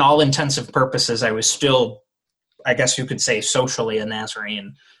in all intensive purposes, I was still, I guess you could say, socially a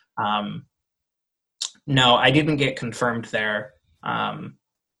Nazarene. No, I didn't get confirmed there.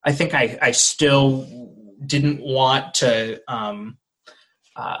 I think I still didn't want to,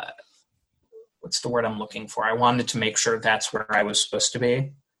 what's the word I'm looking for? I wanted to make sure that's where I was supposed to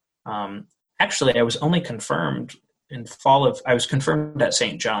be. Actually, I was only confirmed I was confirmed at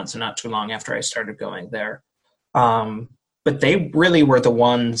St. John's, and not too long after I started going there. But they really were the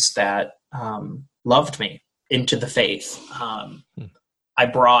ones that loved me into the faith. I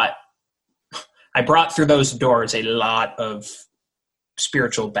brought through those doors a lot of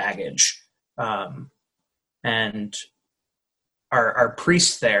spiritual baggage. And our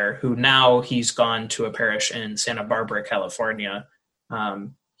priest there, who now he's gone to a parish in Santa Barbara, California,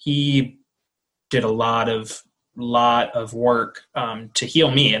 he did a lot of work to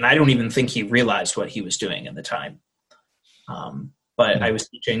heal me. And I don't even think he realized what he was doing at the time. But I was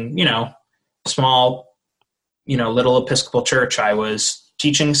teaching, small, little Episcopal church. I was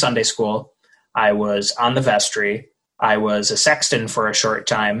teaching Sunday school. I was on the vestry. I was a sexton for a short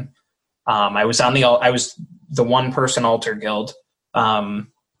time. I was the one-person altar guild.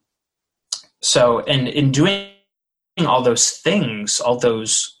 So in doing all those things, all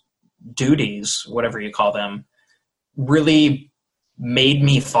those duties, whatever you call them, really made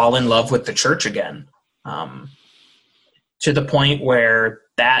me fall in love with the church again. To the point where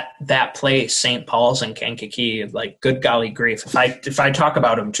that place, St. Paul's in Kankakee, like, good golly grief, if I talk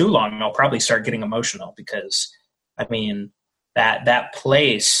about them too long, I'll probably start getting emotional, because I mean, that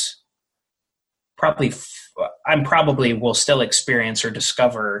place probably will still experience or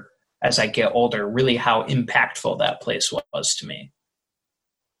discover as I get older really how impactful that place was to me.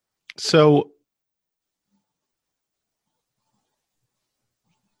 So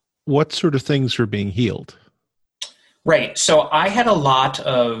what sort of things were being healed? Right. So I had a lot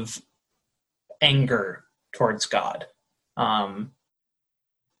of anger towards God.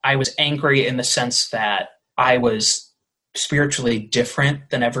 I was angry in the sense that I was spiritually different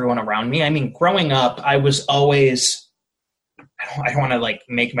than everyone around me. I mean, growing up, I was always, I don't want to like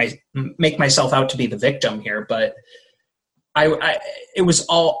make myself out to be the victim here, but I was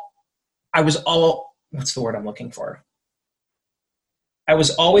all, what's the word I'm looking for? I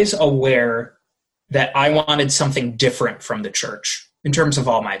was always aware that I wanted something different from the church in terms of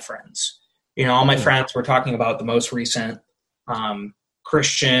all my friends. You know, all my friends were talking about the most recent modern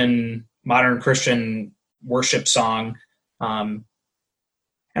Christian worship song. And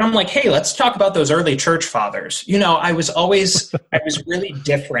I'm like, hey, let's talk about those early church fathers. You know, I was really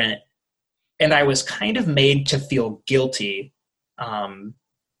different, and I was kind of made to feel guilty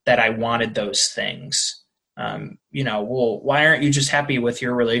that I wanted those things. You know, well, why aren't you just happy with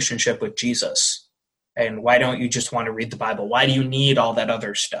your relationship with Jesus? And why don't you just want to read the Bible? Why do you need all that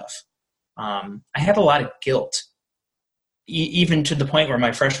other stuff? I had a lot of guilt, even to the point where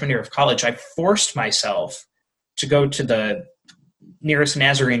my freshman year of college, I forced myself to go to the nearest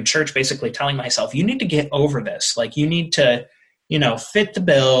Nazarene church, basically telling myself, you need to get over this. Like, you need to, you know, fit the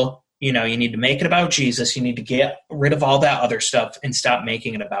bill. You know, you need to make it about Jesus. You need to get rid of all that other stuff and stop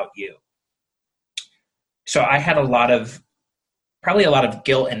making it about you. So I had probably a lot of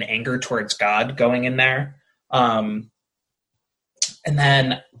guilt and anger towards God going in there. And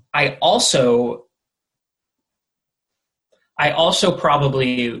then I also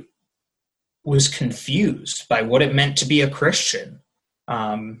probably was confused by what it meant to be a Christian.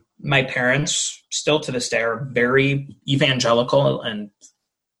 My parents, still to this day, are very evangelical and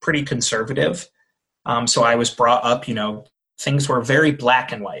pretty conservative. So I was brought up, you know, things were very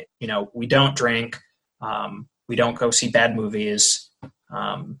black and white. You know, we don't drink. We don't go see bad movies.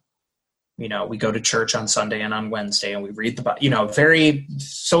 You know, we go to church on Sunday and on Wednesday, and we read the Bible, you know, very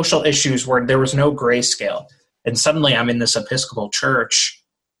social issues where there was no grayscale. And suddenly I'm in this Episcopal church,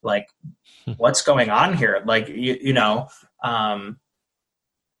 like, what's going on here? Like, you know, and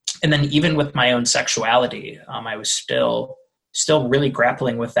then even with my own sexuality, I was still really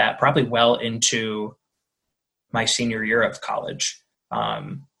grappling with that, probably well into my senior year of college.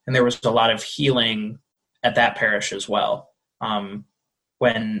 And there was a lot of healing at that parish as well.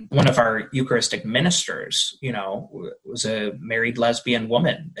 When one of our Eucharistic ministers, you know, was a married lesbian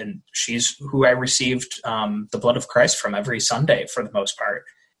woman, and she's who I received the blood of Christ from every Sunday for the most part.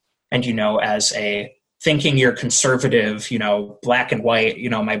 And, you know, as a thinking you're conservative, you know, black and white, you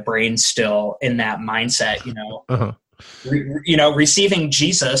know, my brain's still in that mindset, you know, you know, receiving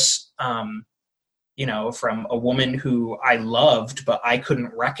Jesus, you know, from a woman who I loved, but I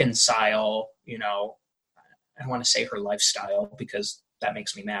couldn't reconcile, you know, I don't want to say her lifestyle because that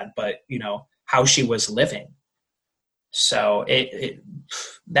makes me mad, but, you know, how she was living. So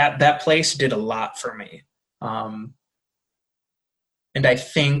that place did a lot for me. And I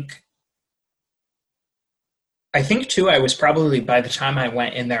think too, I was probably, by the time I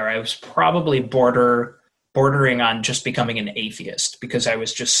went in there, I was probably bordering on just becoming an atheist, because I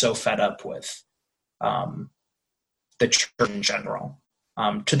was just so fed up with the church in general,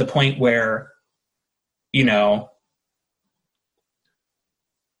 to the point where, you know,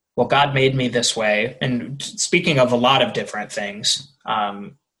 well, God made me this way. And speaking of a lot of different things,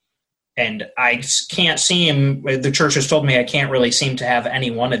 and I can't seem, the church has told me I can't really seem to have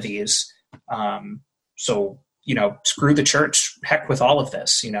any one of these. So, you know, screw the church, heck with all of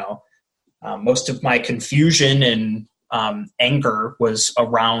this, you know. Most of my confusion and anger was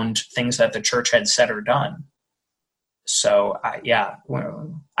around things that the church had said or done. So,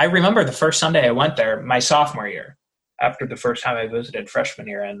 I remember the first Sunday I went there, my sophomore year, after the first time I visited freshman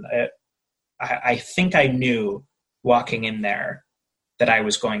year. And I think I knew walking in there that I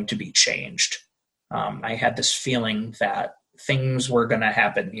was going to be changed. I had this feeling that things were going to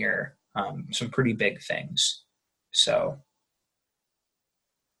happen here, some pretty big things. So.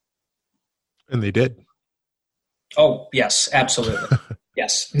 And they did. Oh, yes, absolutely. Yes.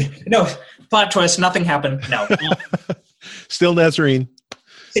 Yes. No, plot twist. Nothing happened. No. Still Nazarene.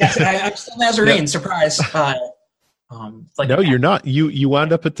 Yes, I'm still Nazarene. Yeah. Surprise. No, you're not. You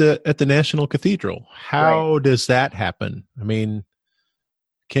wound up at the National Cathedral. How does that happen? I mean,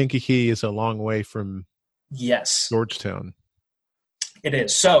 Kankakee is a long way from Georgetown. It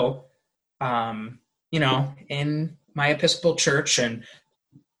is. So, in my Episcopal church, and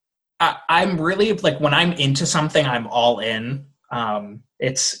I'm really like, when I'm into something, I'm all in.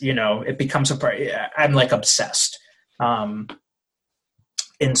 It's, it becomes I'm like obsessed.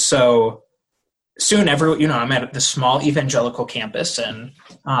 And so soon I'm at this small evangelical campus, and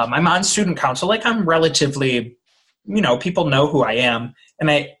I'm on student council. Like, I'm relatively, people know who I am. And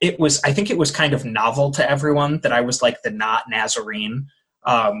I think it was kind of novel to everyone that I was like the not Nazarene.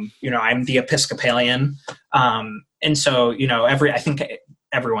 I'm the Episcopalian. And so, I think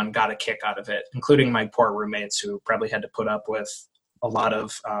everyone got a kick out of it, including my poor roommates who probably had to put up with a lot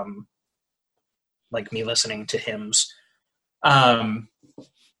of like me listening to hymns.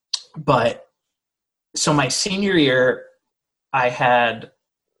 But so my senior year, I had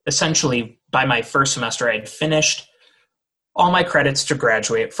essentially, by my first semester, I had finished all my credits to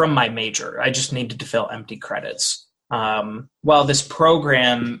graduate from my major. I just needed to fill empty credits. Well, this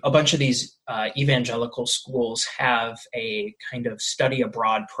program, a bunch of these evangelical schools have a kind of study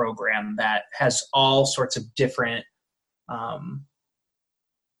abroad program that has all sorts of different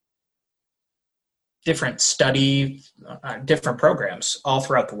different programs all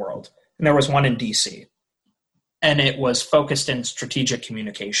throughout the world. And there was one in DC, and it was focused in strategic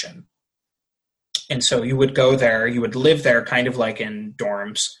communication. And so you would go there, you would live there kind of like in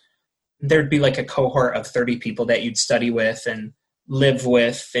dorms. There'd be like a cohort of 30 people that you'd study with and live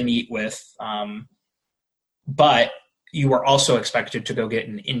with and eat with. But you were also expected to go get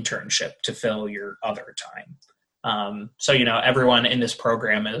an internship to fill your other time. So, everyone in this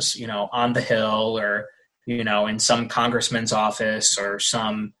program is, on the Hill or, in some congressman's office or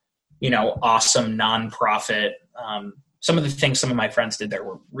some, awesome nonprofit. Some of the things some of my friends did there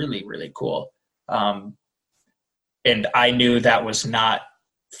were really, really cool. And I knew that was not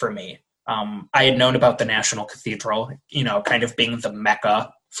for me. I had known about the National Cathedral, kind of being the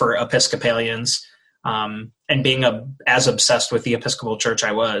Mecca for Episcopalians, and being as obsessed with the Episcopal Church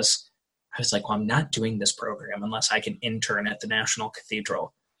I was like, well, I'm not doing this program unless I can intern at the National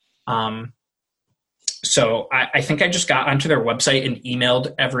Cathedral. So I think I just got onto their website and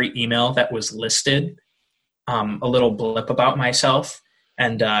emailed every email that was listed, a little blip about myself.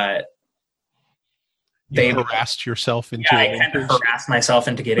 And they harassed yourself into I kind of harassed myself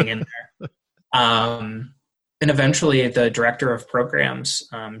into getting in there. And eventually the director of programs,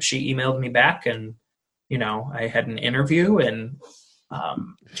 she emailed me back, and, I had an interview, and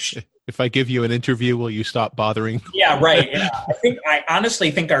if I give you an interview, will you stop bothering? Yeah, right. Yeah. I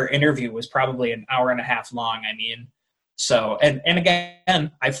honestly think our interview was probably an hour and a half long. I mean, so, and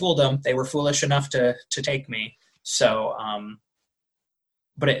again, I fooled them. They were foolish enough to take me. So,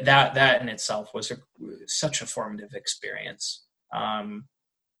 but that in itself was such a formative experience.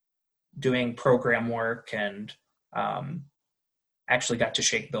 Doing program work, and actually got to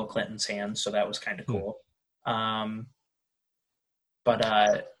shake Bill Clinton's hand, so that was kind of cool.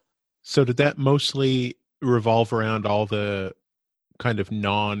 So did that mostly revolve around all the kind of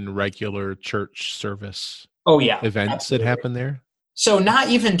non-regular church service events absolutely. That happened there? So not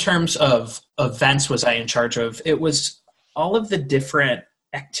even in terms of events was I in charge of. It was all of the different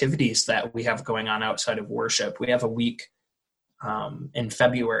activities that we have going on outside of worship. We have a week in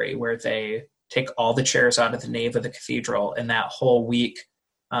February where they take all the chairs out of the nave of the cathedral, and that whole week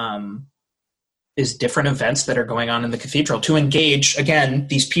is different events that are going on in the cathedral to engage, again,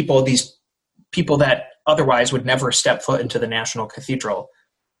 these people that otherwise would never step foot into the National Cathedral.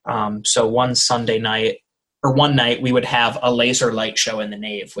 So one night we would have a laser light show in the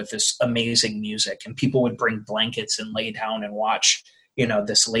nave with this amazing music, and people would bring blankets and lay down and watch,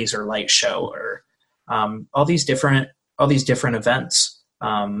 this laser light show, or all these different events.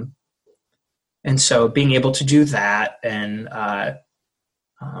 And so being able to do that, and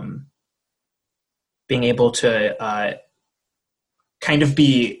being able to kind of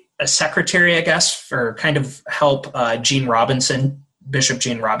be a secretary, I guess, or kind of help Bishop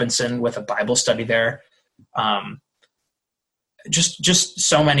Gene Robinson with a Bible study there. Just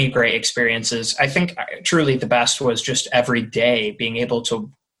so many great experiences. I think truly the best was just every day being able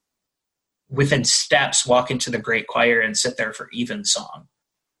to, within steps, walk into the great choir and sit there for evensong.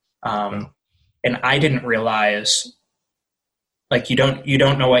 And I didn't realize, like, you don't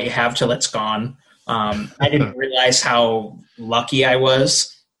know what you have till it's gone. I didn't realize how lucky I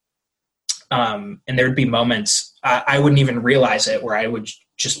was. And there'd be moments I wouldn't even realize it, where I would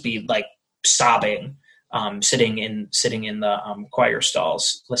just be like sobbing, sitting in the choir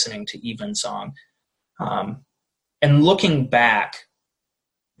stalls, listening to Evensong. And looking back,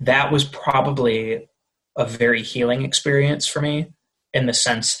 that was probably a very healing experience for me, in the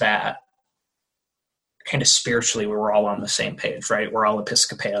sense that kind of spiritually we were all on the same page, right? We're all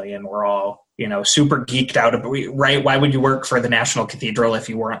Episcopalian. We're all, super geeked out about, right? Why would you work for the National Cathedral if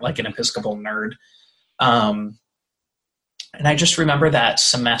you weren't like an Episcopal nerd? And I just remember that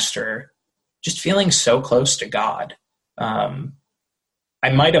semester just feeling so close to God. I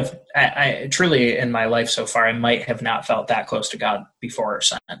truly, in my life so far, I might have not felt that close to God before or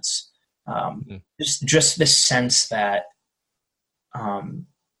since. Just this sense that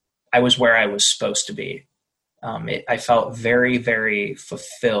I was where I was supposed to be. I felt very, very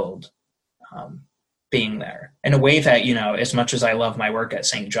fulfilled being there, in a way that, as much as I love my work at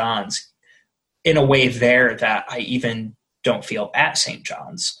St. John's, in a way there that I even don't feel at St.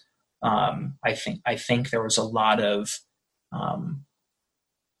 John's. I think there was a lot of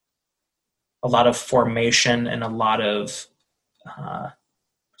formation and a lot of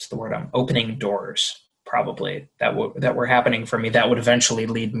opening doors, probably, that were happening for me, that would eventually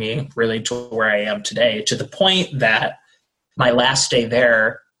lead me really to where I am today, to the point that my last day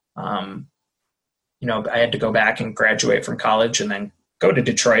there, I had to go back and graduate from college and then go to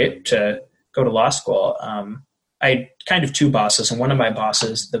Detroit to go to law school. I had kind of two bosses, and one of my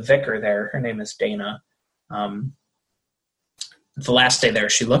bosses, the vicar there, her name is Dana. The last day there,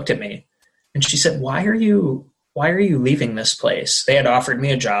 she looked at me and she said, why are you leaving this place? They had offered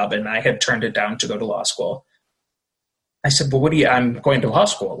me a job and I had turned it down to go to law school. I said, well, I'm going to law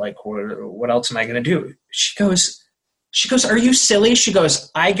school. Like, what else am I going to do? She goes, are you silly? She goes,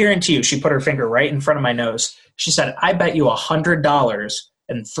 I guarantee you. She put her finger right in front of my nose. She said, I bet you $100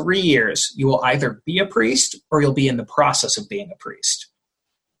 in 3 years, you will either be a priest or you'll be in the process of being a priest.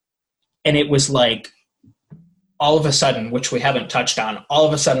 And it was like, all of a sudden, which we haven't touched on, all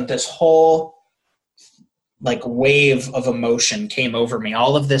of a sudden this whole like wave of emotion came over me.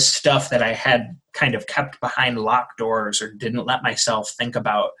 All of this stuff that I had kind of kept behind locked doors or didn't let myself think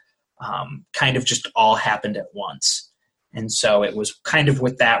about kind of just all happened at once. And so it was kind of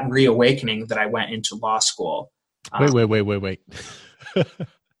with that reawakening that I went into law school. Wait.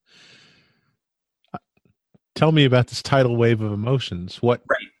 Tell me about this tidal wave of emotions. What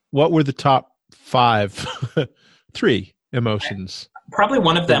were the top 3 emotions? Probably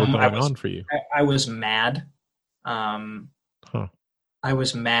one of them for you. I was mad. I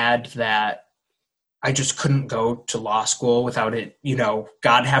was mad that I just couldn't go to law school without it,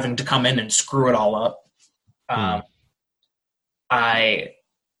 God having to come in and screw it all up.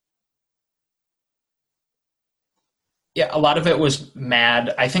 A lot of it was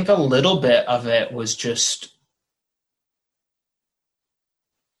mad. I think a little bit of it was just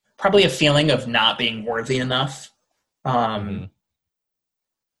probably a feeling of not being worthy enough. To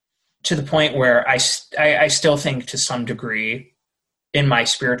the point where I still think, to some degree, in my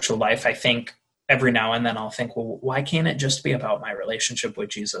spiritual life, I think every now and then I'll think, well, why can't it just be about my relationship with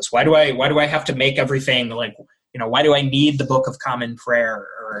Jesus? Why do I have to make everything like, why do I need the Book of Common Prayer?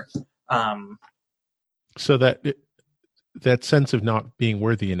 Or so that sense of not being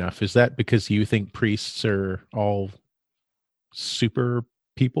worthy enough, is that because you think priests are all super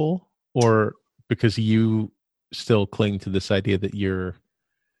people, or because you still cling to this idea that you're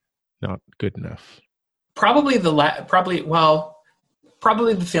not good enough? Probably the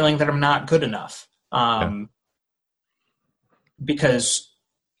feeling that I'm not good enough. Because,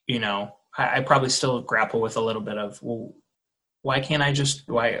 I probably still grapple with a little bit of, well, why can't I just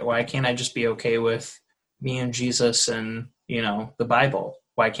be okay with me and Jesus and, the Bible?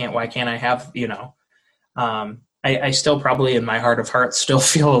 Why can't I have, I still probably in my heart of hearts still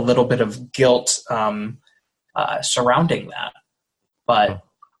feel a little bit of guilt surrounding that. But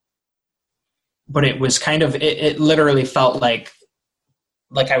it was kind of, it literally felt like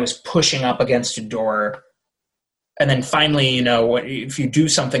I was pushing up against a door. And then finally, if you do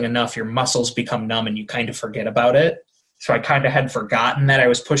something enough, your muscles become numb and you kind of forget about it. So I kind of had forgotten that I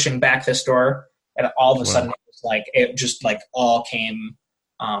was pushing back this door. And all of a sudden, it just all came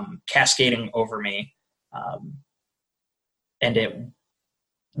cascading over me. And it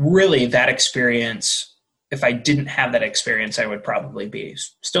really, that experience, if I didn't have that experience, I would probably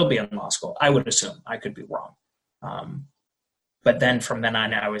still be in law school. I would assume. I could be wrong. But then from then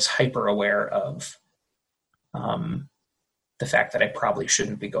on, I was hyper aware of the fact that I probably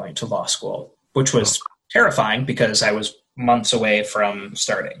shouldn't be going to law school, which was terrifying because I was months away from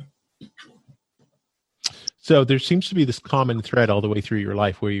starting. So there seems to be this common thread all the way through your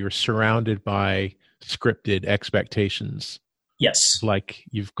life where you're surrounded by scripted expectations Yes. Like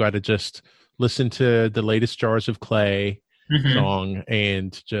you've got to just listen to the latest Jars of Clay song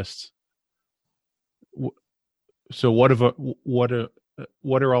and just. So what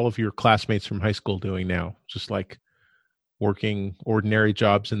are all of your classmates from high school doing now? Just like working ordinary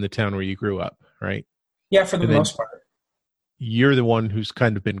jobs in the town where you grew up, right? Yeah, for the most part. You're the one who's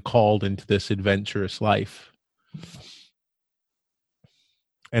kind of been called into this adventurous life.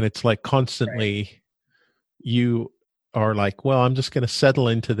 And it's like constantly you are like, well, I'm just going to settle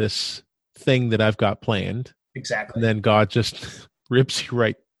into this thing that I've got planned. Exactly. And then God just rips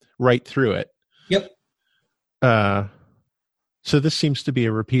you right through it. Yep. So this seems to be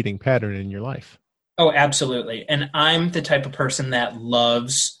a repeating pattern in your life. Oh, absolutely. And I'm the type of person that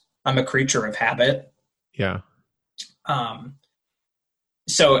I'm a creature of habit. Yeah.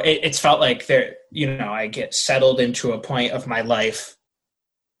 So it's felt like I get settled into a point of my life.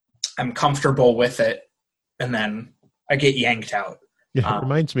 I'm comfortable with it. And then I get yanked out. Yeah, it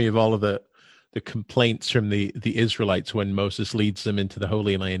reminds me of all of the complaints from the Israelites when Moses leads them into the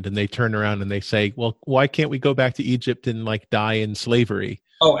Holy Land, and they turn around and they say, well, why can't we go back to Egypt and like die in slavery?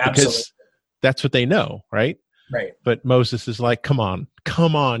 Oh, absolutely. Because that's what they know, right? Right. But Moses is like, come on,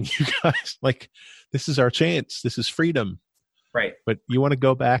 you guys, like, this is our chance. This is freedom. Right. But you want to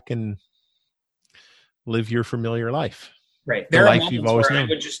go back and live your familiar life. Right. There are moments where I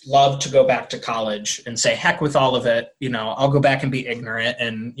would just love to go back to college and say, heck with all of it. I'll go back and be ignorant.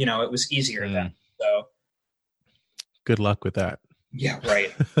 And, it was easier then. So good luck with that. Yeah,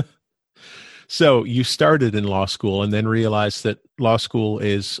 right. So you started in law school and then realized that law school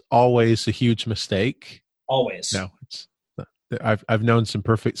is always a huge mistake. Always. No, I've known some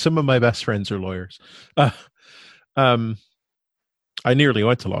of my best friends are lawyers. I nearly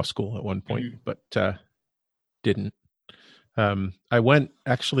went to law school at one point, but didn't. I went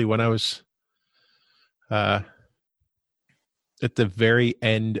actually when I was at the very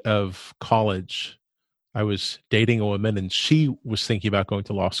end of college. I was dating a woman and she was thinking about going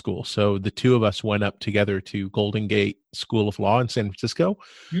to law school. So the two of us went up together to Golden Gate School of Law in San Francisco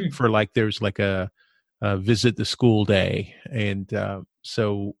for there's like a visit the school day. And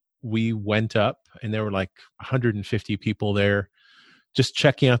so we went up and there were like 150 people there just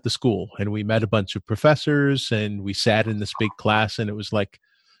checking out the school. And we met a bunch of professors and we sat in this big class, and it was like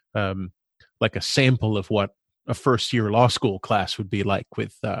a sample of what a first year law school class would be like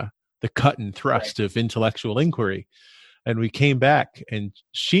with the cut and thrust of intellectual inquiry. And we came back and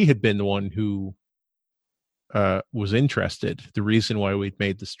she had been the one who was interested, the reason why we'd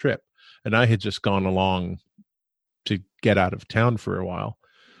made this trip. And I had just gone along to get out of town for a while.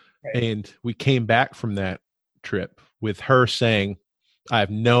 Right. And we came back from that trip with her saying, I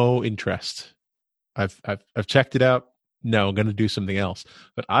have no interest. I've checked it out. No, I'm going to do something else.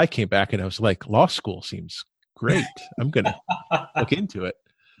 But I came back and I was like, law school seems great. I'm going to look into it.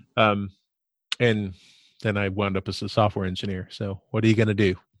 And then I wound up as a software engineer. So what are you going to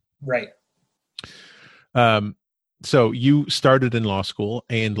do? Right. So you started in law school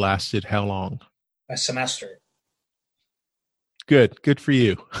and lasted how long? A semester. Good for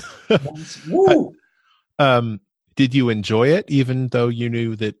you. Woo! Did you enjoy it even though you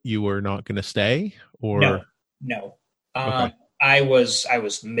knew that you were not going to stay? Or no. Okay. I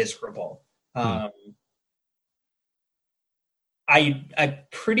was miserable. I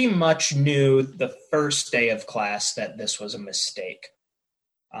pretty much knew the first day of class that this was a mistake.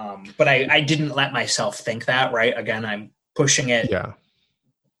 But I didn't let myself think that, right? Again, I'm pushing it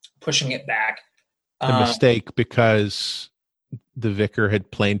back. A mistake because the vicar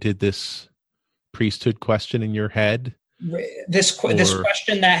had planted this priesthood question in your head? This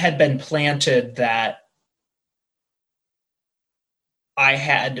question that had been planted, that I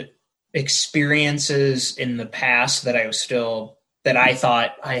had experiences in the past that I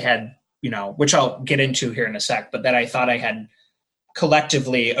thought I had, which I'll get into here in a sec, but that I thought I had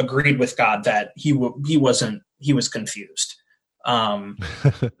collectively agreed with God that he was confused,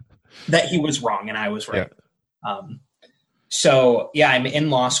 that he was wrong and I was right. Yeah. So yeah, I'm in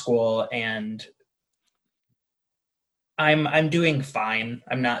law school and I'm doing fine.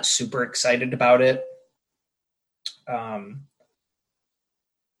 I'm not super excited about it. And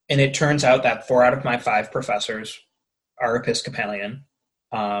it turns out that 4 out of my 5 professors are Episcopalian.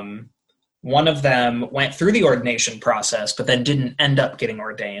 One of them went through the ordination process, but then didn't end up getting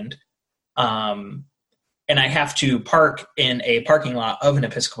ordained. And I have to park in a parking lot of an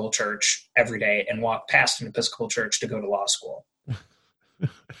Episcopal church every day and walk past an Episcopal church to go to law school.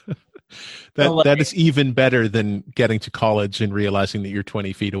 That is even better than getting to college and realizing that you're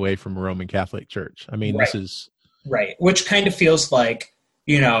 20 feet away from a Roman Catholic church. I mean, This is... Right, which kind of feels like,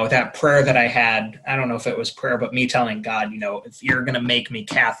 that prayer that I had, I don't know if it was prayer, but me telling God, if you're going to make me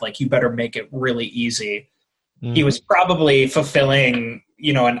Catholic, you better make it really easy. He was probably fulfilling,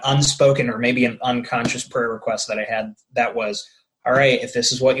 an unspoken or maybe an unconscious prayer request that I had that was, all right, if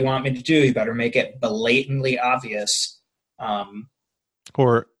this is what you want me to do, you better make it blatantly obvious.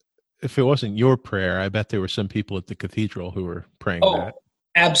 Or if it wasn't your prayer, I bet there were some people at the cathedral who were praying that.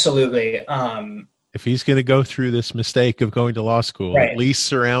 Absolutely. If he's going to go through this mistake of going to law school, right. At least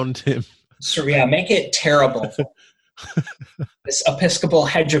surround him. So yeah, make it terrible. This Episcopal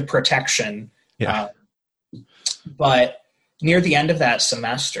hedge of protection. Yeah. But near the end of that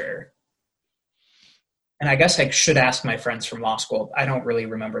semester, and I guess I should ask my friends from law school. I don't really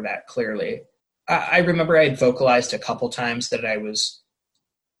remember that clearly. I remember I had vocalized a couple times that I was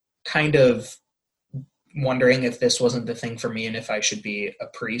kind of wondering if this wasn't the thing for me and if I should be a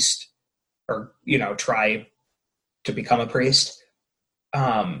priest or, try to become a priest.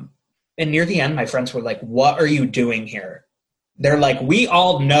 And near the end, my friends were like, what are you doing here? They're like, we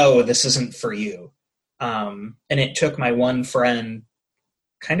all know this isn't for you. And it took my one friend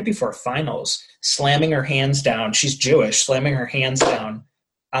kind of before finals, slamming her hands down. She's Jewish, slamming her hands down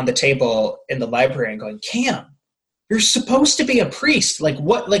on the table in the library and going, Cam, you're supposed to be a priest.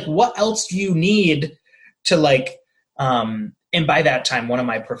 What else do you need to and by that time, one of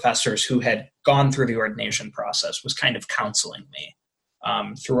my professors who had gone through the ordination process was kind of counseling me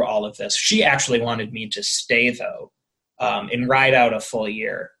through all of this. She actually wanted me to stay though, and ride out a full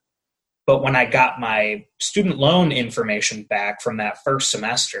year. But when I got my student loan information back from that first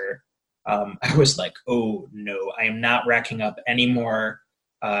semester, I was like, oh no, I am not racking up any more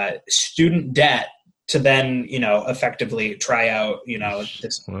student debt to then, effectively try out,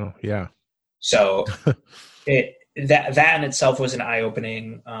 this. Well, yeah. So that in itself was an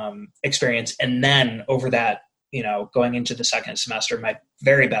eye-opening experience. And then over that, going into the second semester, my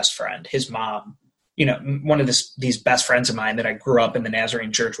very best friend, his mom, one of these best friends of mine that I grew up in the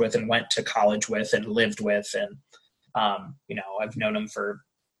Nazarene church with and went to college with and lived with. And, I've known him for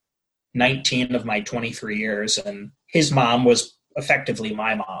 19 of my 23 years. And his mom was effectively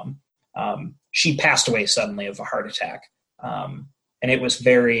my mom. She passed away suddenly of a heart attack. And it was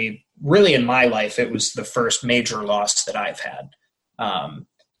really in my life, it was the first major loss that I've had.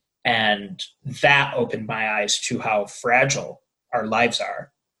 And that opened my eyes to how fragile our lives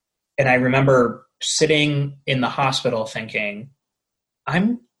are. And I remember sitting in the hospital thinking,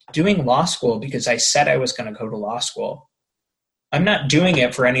 I'm doing law school because I said I was going to go to law school. I'm not doing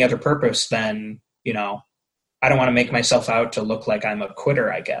it for any other purpose than, I don't want to make myself out to look like I'm a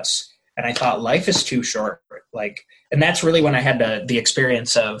quitter, I guess. And I thought life is too short. And that's really when I had the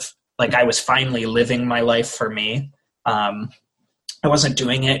experience of I was finally living my life for me. I wasn't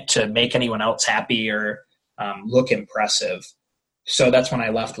doing it to make anyone else happy or look impressive. So that's when I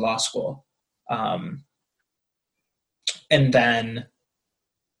left law school. And then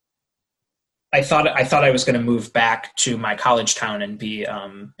I thought I was going to move back to my college town and be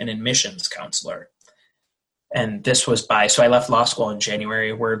an admissions counselor. And this was so I left law school in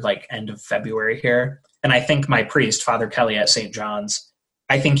January. We're end of February here. And I think my priest, Father Kelly at St. John's,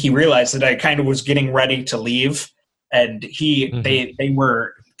 I think he realized that I kind of was getting ready to leave. And they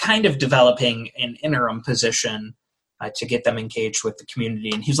were kind of developing an interim position to get them engaged with the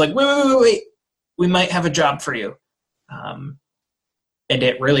community. And he's like, wait, we might have a job for you. And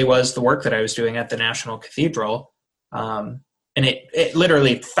it really was the work that I was doing at the National Cathedral. And it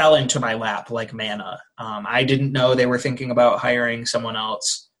literally fell into my lap like manna. I didn't know they were thinking about hiring someone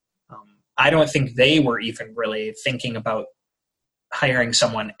else. I don't think they were even really thinking about hiring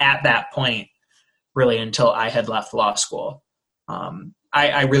someone at that point, really, until I had left law school.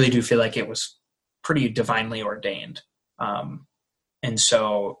 I really do feel like it was pretty divinely ordained. And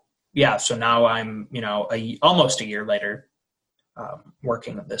so, so now I'm, almost a year later,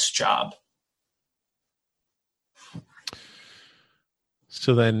 working at this job.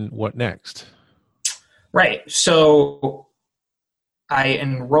 So then what next? Right. So I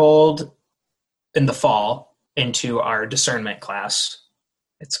enrolled in the fall into our discernment class.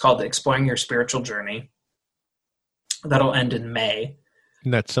 It's called Exploring Your Spiritual Journey. That'll end in May.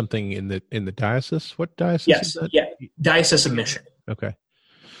 And that's something in the diocese? What diocese is that? Yeah, Diocese of Mission. Okay.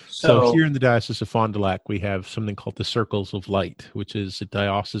 So here in the Diocese of Fond du Lac, we have something called the Circles of Light, which is a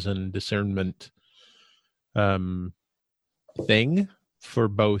diocesan discernment thing for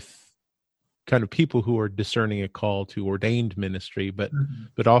both kind of people who are discerning a call to ordained ministry, but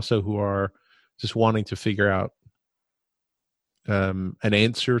also who are just wanting to figure out an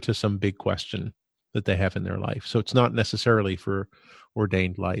answer to some big question that they have in their life. So it's not necessarily for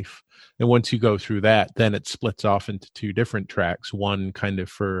ordained life. And once you go through that, then it splits off into two different tracks, one kind of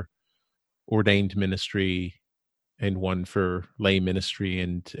for ordained ministry and one for lay ministry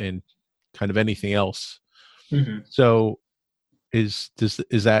and kind of anything else. Mm-hmm. So is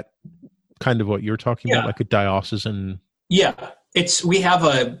that kind of what you're talking about, like a diocesan? Yeah, we have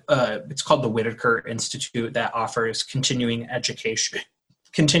it's called the Whitaker Institute that offers continuing education,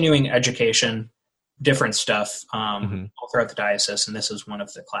 different stuff all throughout the diocese, and this is one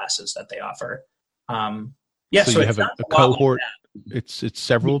of the classes that they offer. So you have a cohort. Like it's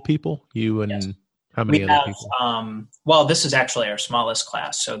several people. You and yes. How many other people? Well, this is actually our smallest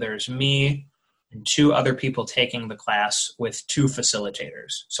class. So there's me and two other people taking the class with two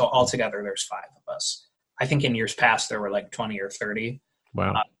facilitators. So altogether, there's 5 of us. I think in years past, there were like 20 or 30.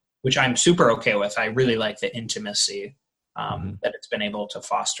 Wow. Which I'm super okay with. I really like the intimacy that it's been able to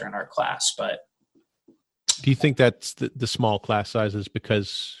foster in our class. But do you think that's the small class sizes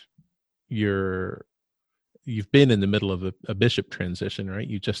because you've been in the middle of a bishop transition, right?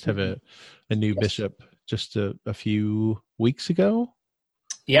 You just have a new bishop just a few weeks ago.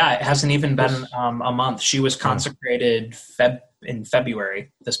 Yeah, it hasn't even been a month. She was consecrated in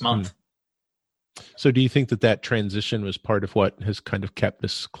February this month. So do you think that transition was part of what has kind of kept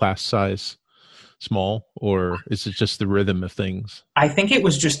this class size small, or is it just the rhythm of things? I think it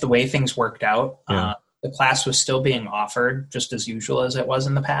was just the way things worked out. Yeah. The class was still being offered just as usual as it was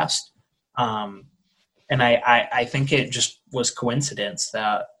in the past. And I think it just was coincidence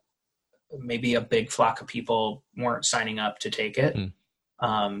that maybe a big flock of people weren't signing up to take it.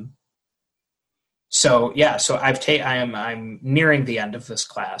 So I'm nearing the end of this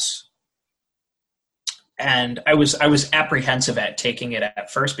class. And I was apprehensive at taking it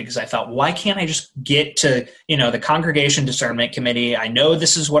at first because I thought, why can't I just get to, the Congregation Discernment Committee? I know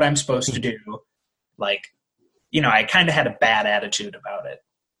this is what I'm supposed to do. I kind of had a bad attitude about it.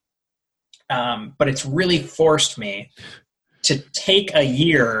 But it's really forced me to take a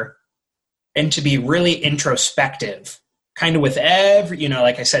year and to be really introspective, kind of with every,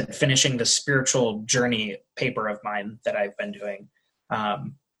 like I said, finishing the spiritual journey paper of mine that I've been doing.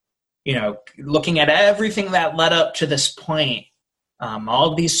 Looking at everything that led up to this point,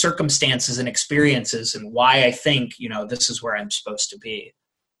 all of these circumstances and experiences and why I think, this is where I'm supposed to be.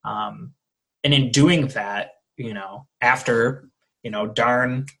 And in doing that, after,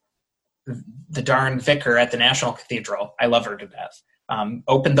 the darn vicar at the National Cathedral, I love her to death,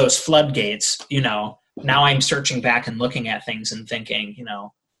 opened those floodgates, now I'm searching back and looking at things and thinking,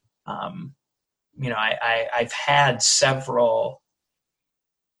 I've had several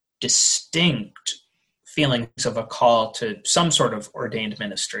distinct feelings of a call to some sort of ordained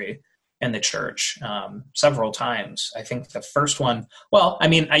ministry in the church several times. I think the first one,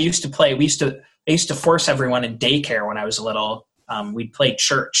 I used to force everyone in daycare when I was little. We'd play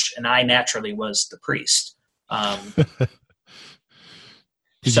church, and I naturally was the priest.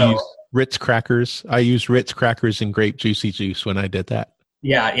 Did you use Ritz crackers? I used Ritz crackers and grape juicy juice when I did that.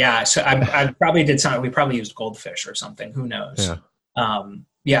 Yeah. So I probably did something. We probably used goldfish or something. Who knows?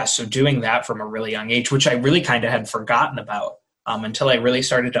 Yeah. So doing that from a really young age, which I really kind of had forgotten about until I really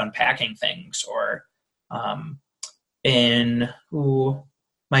started unpacking things, or in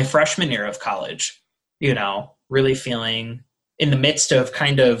my freshman year of college, really feeling in the midst of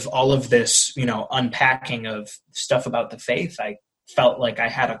kind of all of this, unpacking of stuff about the faith, I felt like I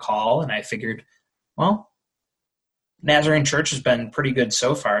had a call, and I figured, Nazarene Church has been pretty good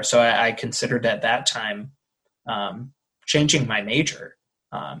so far. So I considered at that time changing my major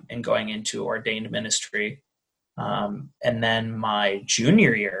and going into ordained ministry. And then my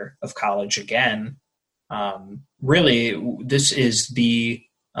junior year of college again, really, this is the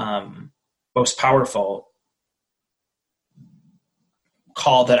most powerful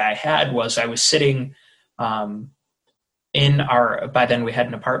call that I had. Was I was sitting by then we had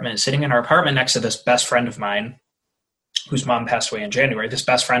an apartment, sitting in our apartment next to this best friend of mine whose mom passed away in January, this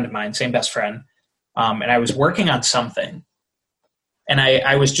best friend of mine, same best friend. And I was working on something, and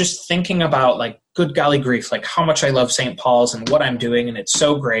I was just thinking about, like, good golly grief, like how much I love St. Paul's and what I'm doing. And it's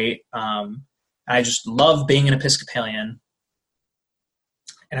so great. I just love being an Episcopalian.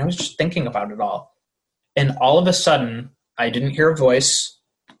 And I was just thinking about it all. And all of a sudden, I didn't hear a voice.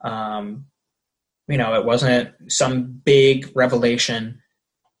 It wasn't some big revelation.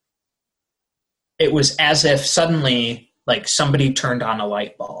 It was as if suddenly, like, somebody turned on a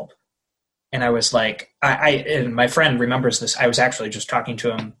light bulb. And I was like, and my friend remembers this. I was actually just talking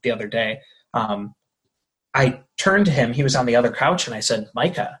to him the other day. I turned to him. He was on the other couch, and I said,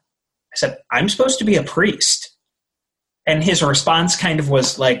 Micah, I'm supposed to be a priest. And his response kind of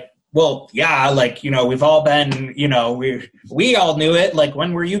was like, well, yeah, like, we've all been, we all knew it. Like,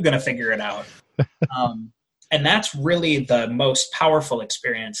 when were you going to figure it out? And that's really the most powerful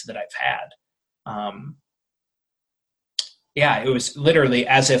experience that I've had. It was literally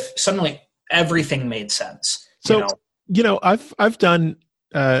as if suddenly everything made sense. So, I've done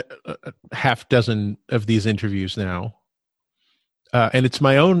a half dozen of these interviews now. And it's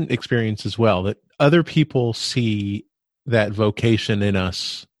my own experience as well, that other people see that vocation in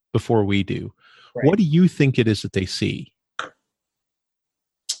us before we do. Right. What do you think it is that they see?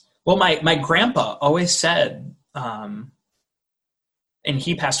 Well, my grandpa always said, and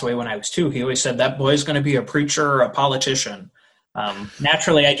he passed away when I was 2, he always said, that boy's going to be a preacher or a politician.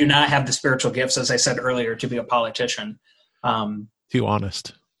 Naturally, I do not have the spiritual gifts, as I said earlier, to be a politician. Too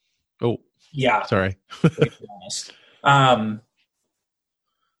honest. Oh, yeah. Sorry. Too honest.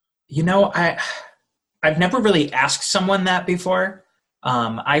 I've never really asked someone that before.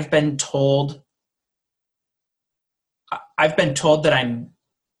 I've been told that I'm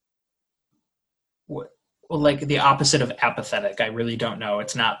like the opposite of apathetic. I really don't know.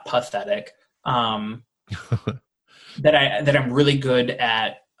 It's not pathetic. That I'm really good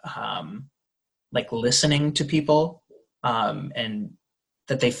at like listening to people, and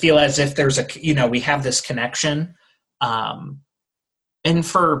that they feel as if there's we have this connection. And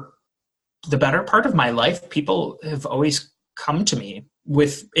for the better part of my life, people have always come to me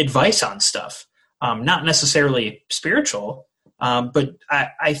with advice on stuff, not necessarily spiritual, but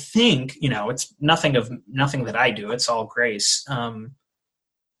I think, it's nothing that I do. It's all grace. I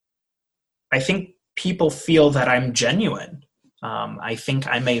think people feel that I'm genuine. I think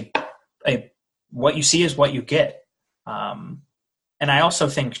I'm a what you see is what you get. And I also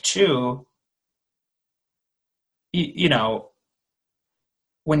think too,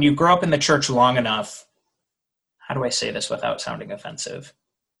 when you grow up in the church long enough, how do I say this without sounding offensive?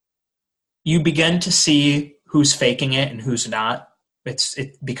 You begin to see who's faking it and who's not.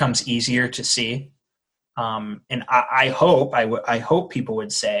 It becomes easier to see. And I hope people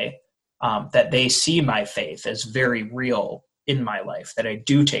would say that they see my faith as very real in my life, that I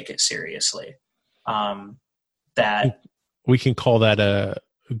do take it seriously. That we can call that a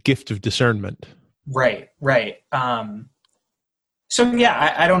gift of discernment. Right. So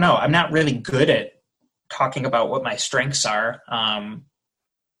yeah, I don't know. I'm not really good at talking about what my strengths are.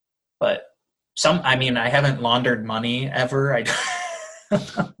 But I haven't laundered money ever. I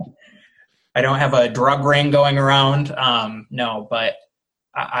don't have a drug ring going around. No, but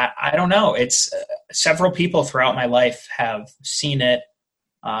I don't know. It's several people throughout my life have seen it,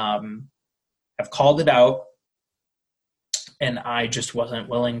 have called it out, and I just wasn't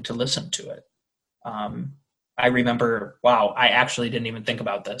willing to listen to it. I remember, I actually didn't even think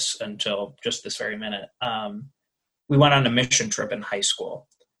about this until just this very minute. We went on a mission trip in high school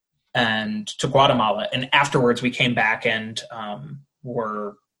and to Guatemala. And afterwards we came back and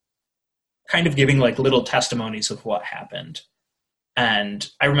were kind of giving like little testimonies of what happened. And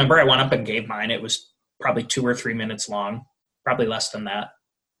I remember I went up and gave mine. It was probably 2 or 3 minutes long, probably less than that.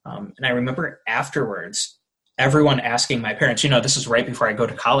 And I remember afterwards, everyone asking my parents, this is right before I go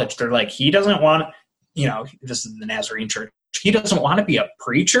to college. They're like, he doesn't want, this is the Nazarene church. He doesn't want to be a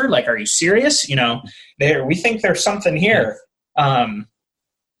preacher. Like, are you serious? We think there's something here.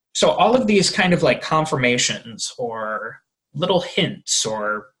 So all of these kind of like confirmations or little hints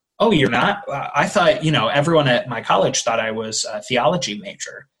or, oh, you're not? I thought, everyone at my college thought I was a theology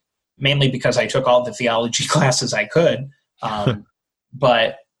major, mainly because I took all the theology classes I could.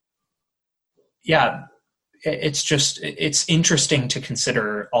 But yeah, it's interesting to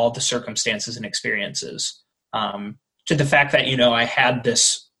consider all the circumstances and experiences, to the fact that, I had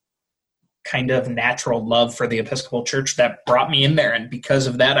this kind of natural love for the Episcopal Church that brought me in there. And because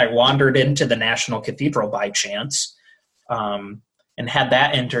of that, I wandered into the National Cathedral by chance, and had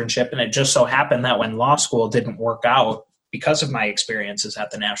that internship. And it just so happened that when law school didn't work out because of my experiences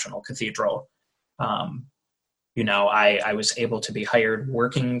at the National Cathedral, I was able to be hired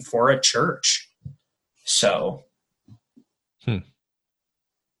working for a church. So.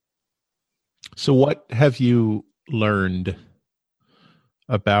 So what have you learned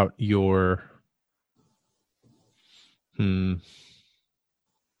about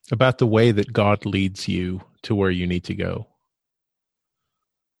about the way that God leads you to where you need to go?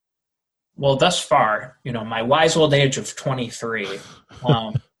 Well, thus far, my wise old age of 23,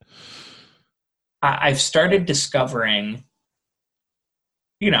 I've started discovering,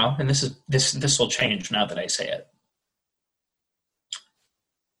 and this will change now that I say it.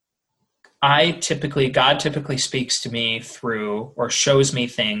 God typically speaks to me through, or shows me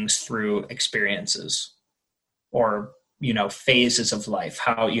things through experiences or phases of life,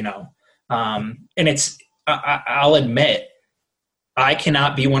 how, and I'll admit, I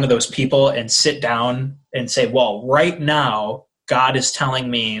cannot be one of those people and sit down and say, well, right now, God is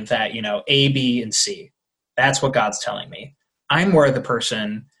telling me that, A, B, and C. That's what God's telling me. I'm more the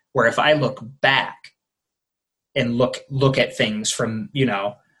person where if I look back and look at things from,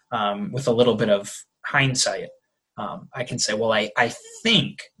 with a little bit of hindsight, I can say, well, I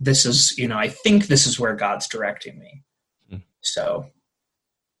think this is, this is where God's directing me. So.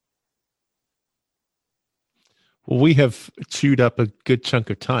 Well, we have chewed up a good chunk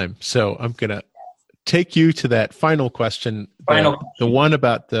of time, so I'm going to take you to that final question. The one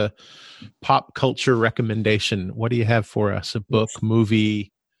about the pop culture recommendation. What do you have for us? A book,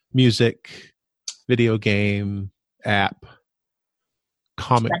 movie, music, video game, app,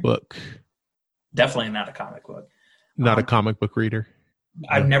 comic book? Definitely not a comic book. Not a comic book reader?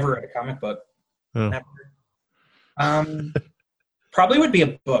 I've never read a comic book. Oh. Never. Probably would be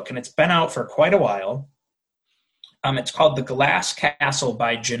a book, and it's been out for quite a while. It's called The Glass Castle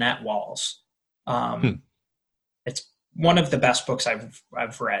by Jeanette Walls. It's one of the best books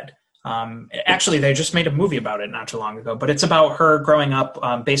I've read. Actually, they just made a movie about it not too long ago, but it's about her growing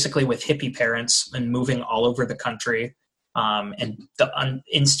up basically with hippie parents and moving all over the country, and the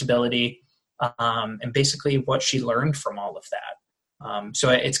instability, and basically what she learned from all of that. So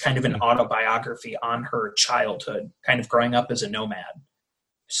it's kind of an autobiography on her childhood, kind of growing up as a nomad.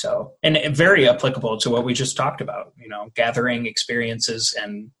 So, and very applicable to what we just talked about, gathering experiences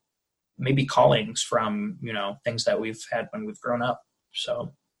and maybe callings from, things that we've had when we've grown up.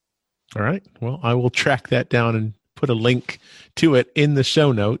 So. All right. Well, I will track that down and put a link to it in the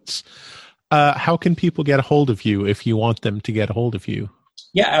show notes. How can people get a hold of you if you want them to get a hold of you?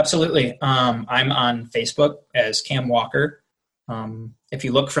 Yeah, absolutely. I'm on Facebook as Cam Walker. If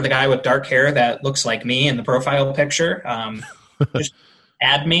you look for the guy with dark hair that looks like me in the profile picture, just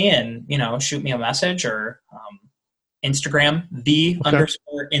add me and, shoot me a message, or Instagram,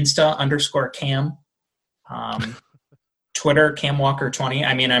 _Insta_Cam. Twitter, Cam Walker 20.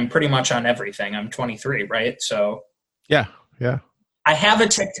 I mean, I'm pretty much on everything. I'm 23, right? So yeah. I have a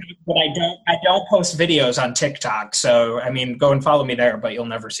TikTok, but I don't post videos on TikTok. So, I mean, go and follow me there, but you'll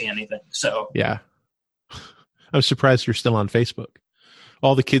never see anything. So yeah, I'm surprised you're still on Facebook.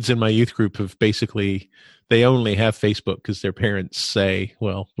 All the kids in my youth group have they only have Facebook because their parents say,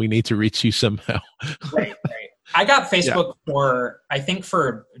 well, we need to reach you somehow. Right. I got Facebook for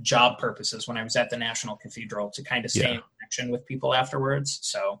job purposes when I was at the National Cathedral, to kind of stay in connection with people afterwards.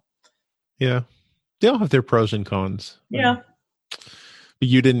 So, yeah, they all have their pros and cons. Yeah. But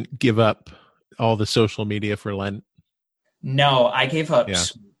you didn't give up all the social media for Lent? No, I gave up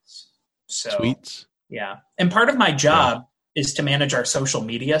Sweets. So, Sweets? Yeah. And part of my job is to manage our social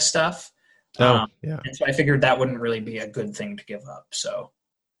media stuff. And so I figured that wouldn't really be a good thing to give up. So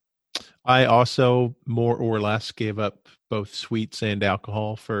I also more or less gave up both sweets and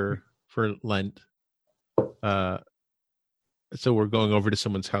alcohol for Lent. So we're going over to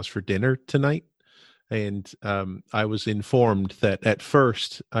someone's house for dinner tonight. And I was informed that at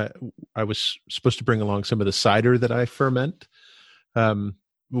first I was supposed to bring along some of the cider that I ferment,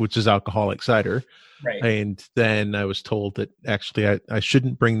 which is alcoholic cider. Right. And then I was told that actually I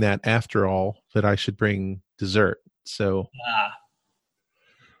shouldn't bring that after all, that I should bring dessert. So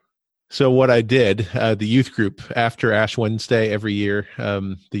what I did, the youth group, after Ash Wednesday every year,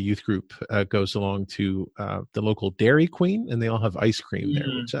 the youth group goes along to the local Dairy Queen, and they all have ice cream there.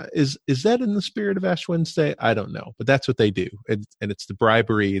 Which, is that in the spirit of Ash Wednesday? I don't know, but that's what they do. And it's the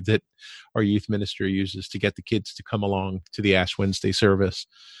bribery that our youth minister uses to get the kids to come along to the Ash Wednesday service.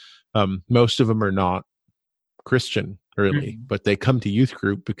 Most of them are not Christian, really, but they come to youth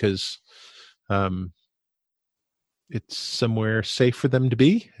group because it's somewhere safe for them to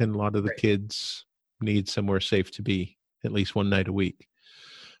be, and a lot of the kids need somewhere safe to be at least one night a week.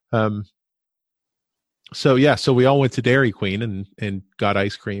 So we all went to Dairy Queen and got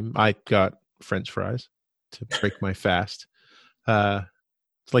ice cream. I got French fries to break my fast.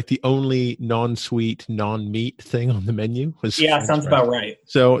 It's like the only non-sweet, non-meat thing on the menu was French sounds fries. about right.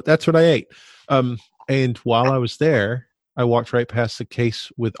 So that's what I ate. And while I was there, I walked right past the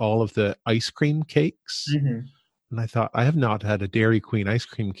case with all of the ice cream cakes. And I thought, I have not had a Dairy Queen ice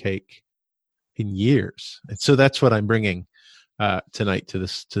cream cake in years. And so that's what I'm bringing tonight to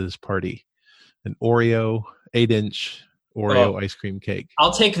this party. An Oreo, 8-inch Oreo ice cream cake.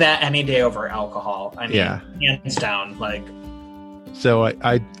 I'll take that any day over alcohol. I mean, hands down. So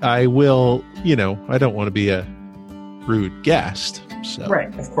I will, I don't want to be a rude guest. So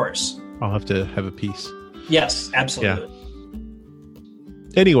right, of course. I'll have to have a piece. Yes, absolutely.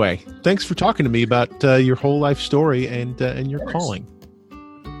 Anyway, thanks for talking to me about your whole life story and your calling.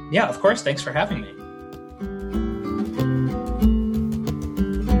 Yeah, of course. Thanks for having me.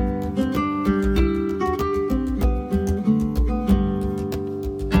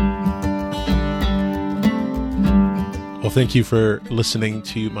 Well, thank you for listening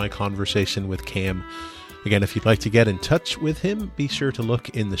to my conversation with Cam. Again, if you'd like to get in touch with him, be sure to look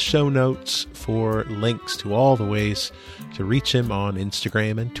in the show notes for links to all the ways to reach him on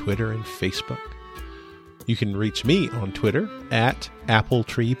Instagram and Twitter and Facebook. You can reach me on Twitter at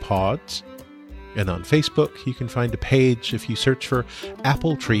AppleTreePods. And on Facebook, you can find a page if you search for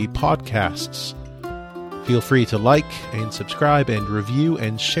Apple Tree Podcasts. Feel free to like and subscribe and review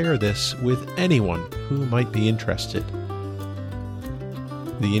and share this with anyone who might be interested.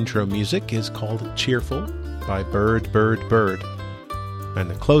 The intro music is called Cheerful by Bird, Bird, Bird. And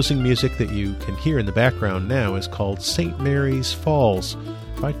the closing music that you can hear in the background now is called St. Mary's Falls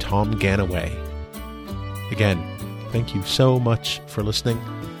by Tom Ganaway. Again, thank you so much for listening.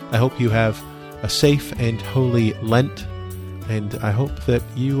 I hope you have a safe and holy Lent, and I hope that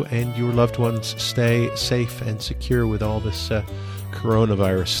you and your loved ones stay safe and secure with all this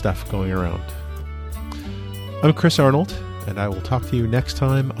coronavirus stuff going around. I'm Chris Arnold, and I will talk to you next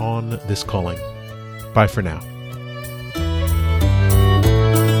time on This Calling. Bye for now.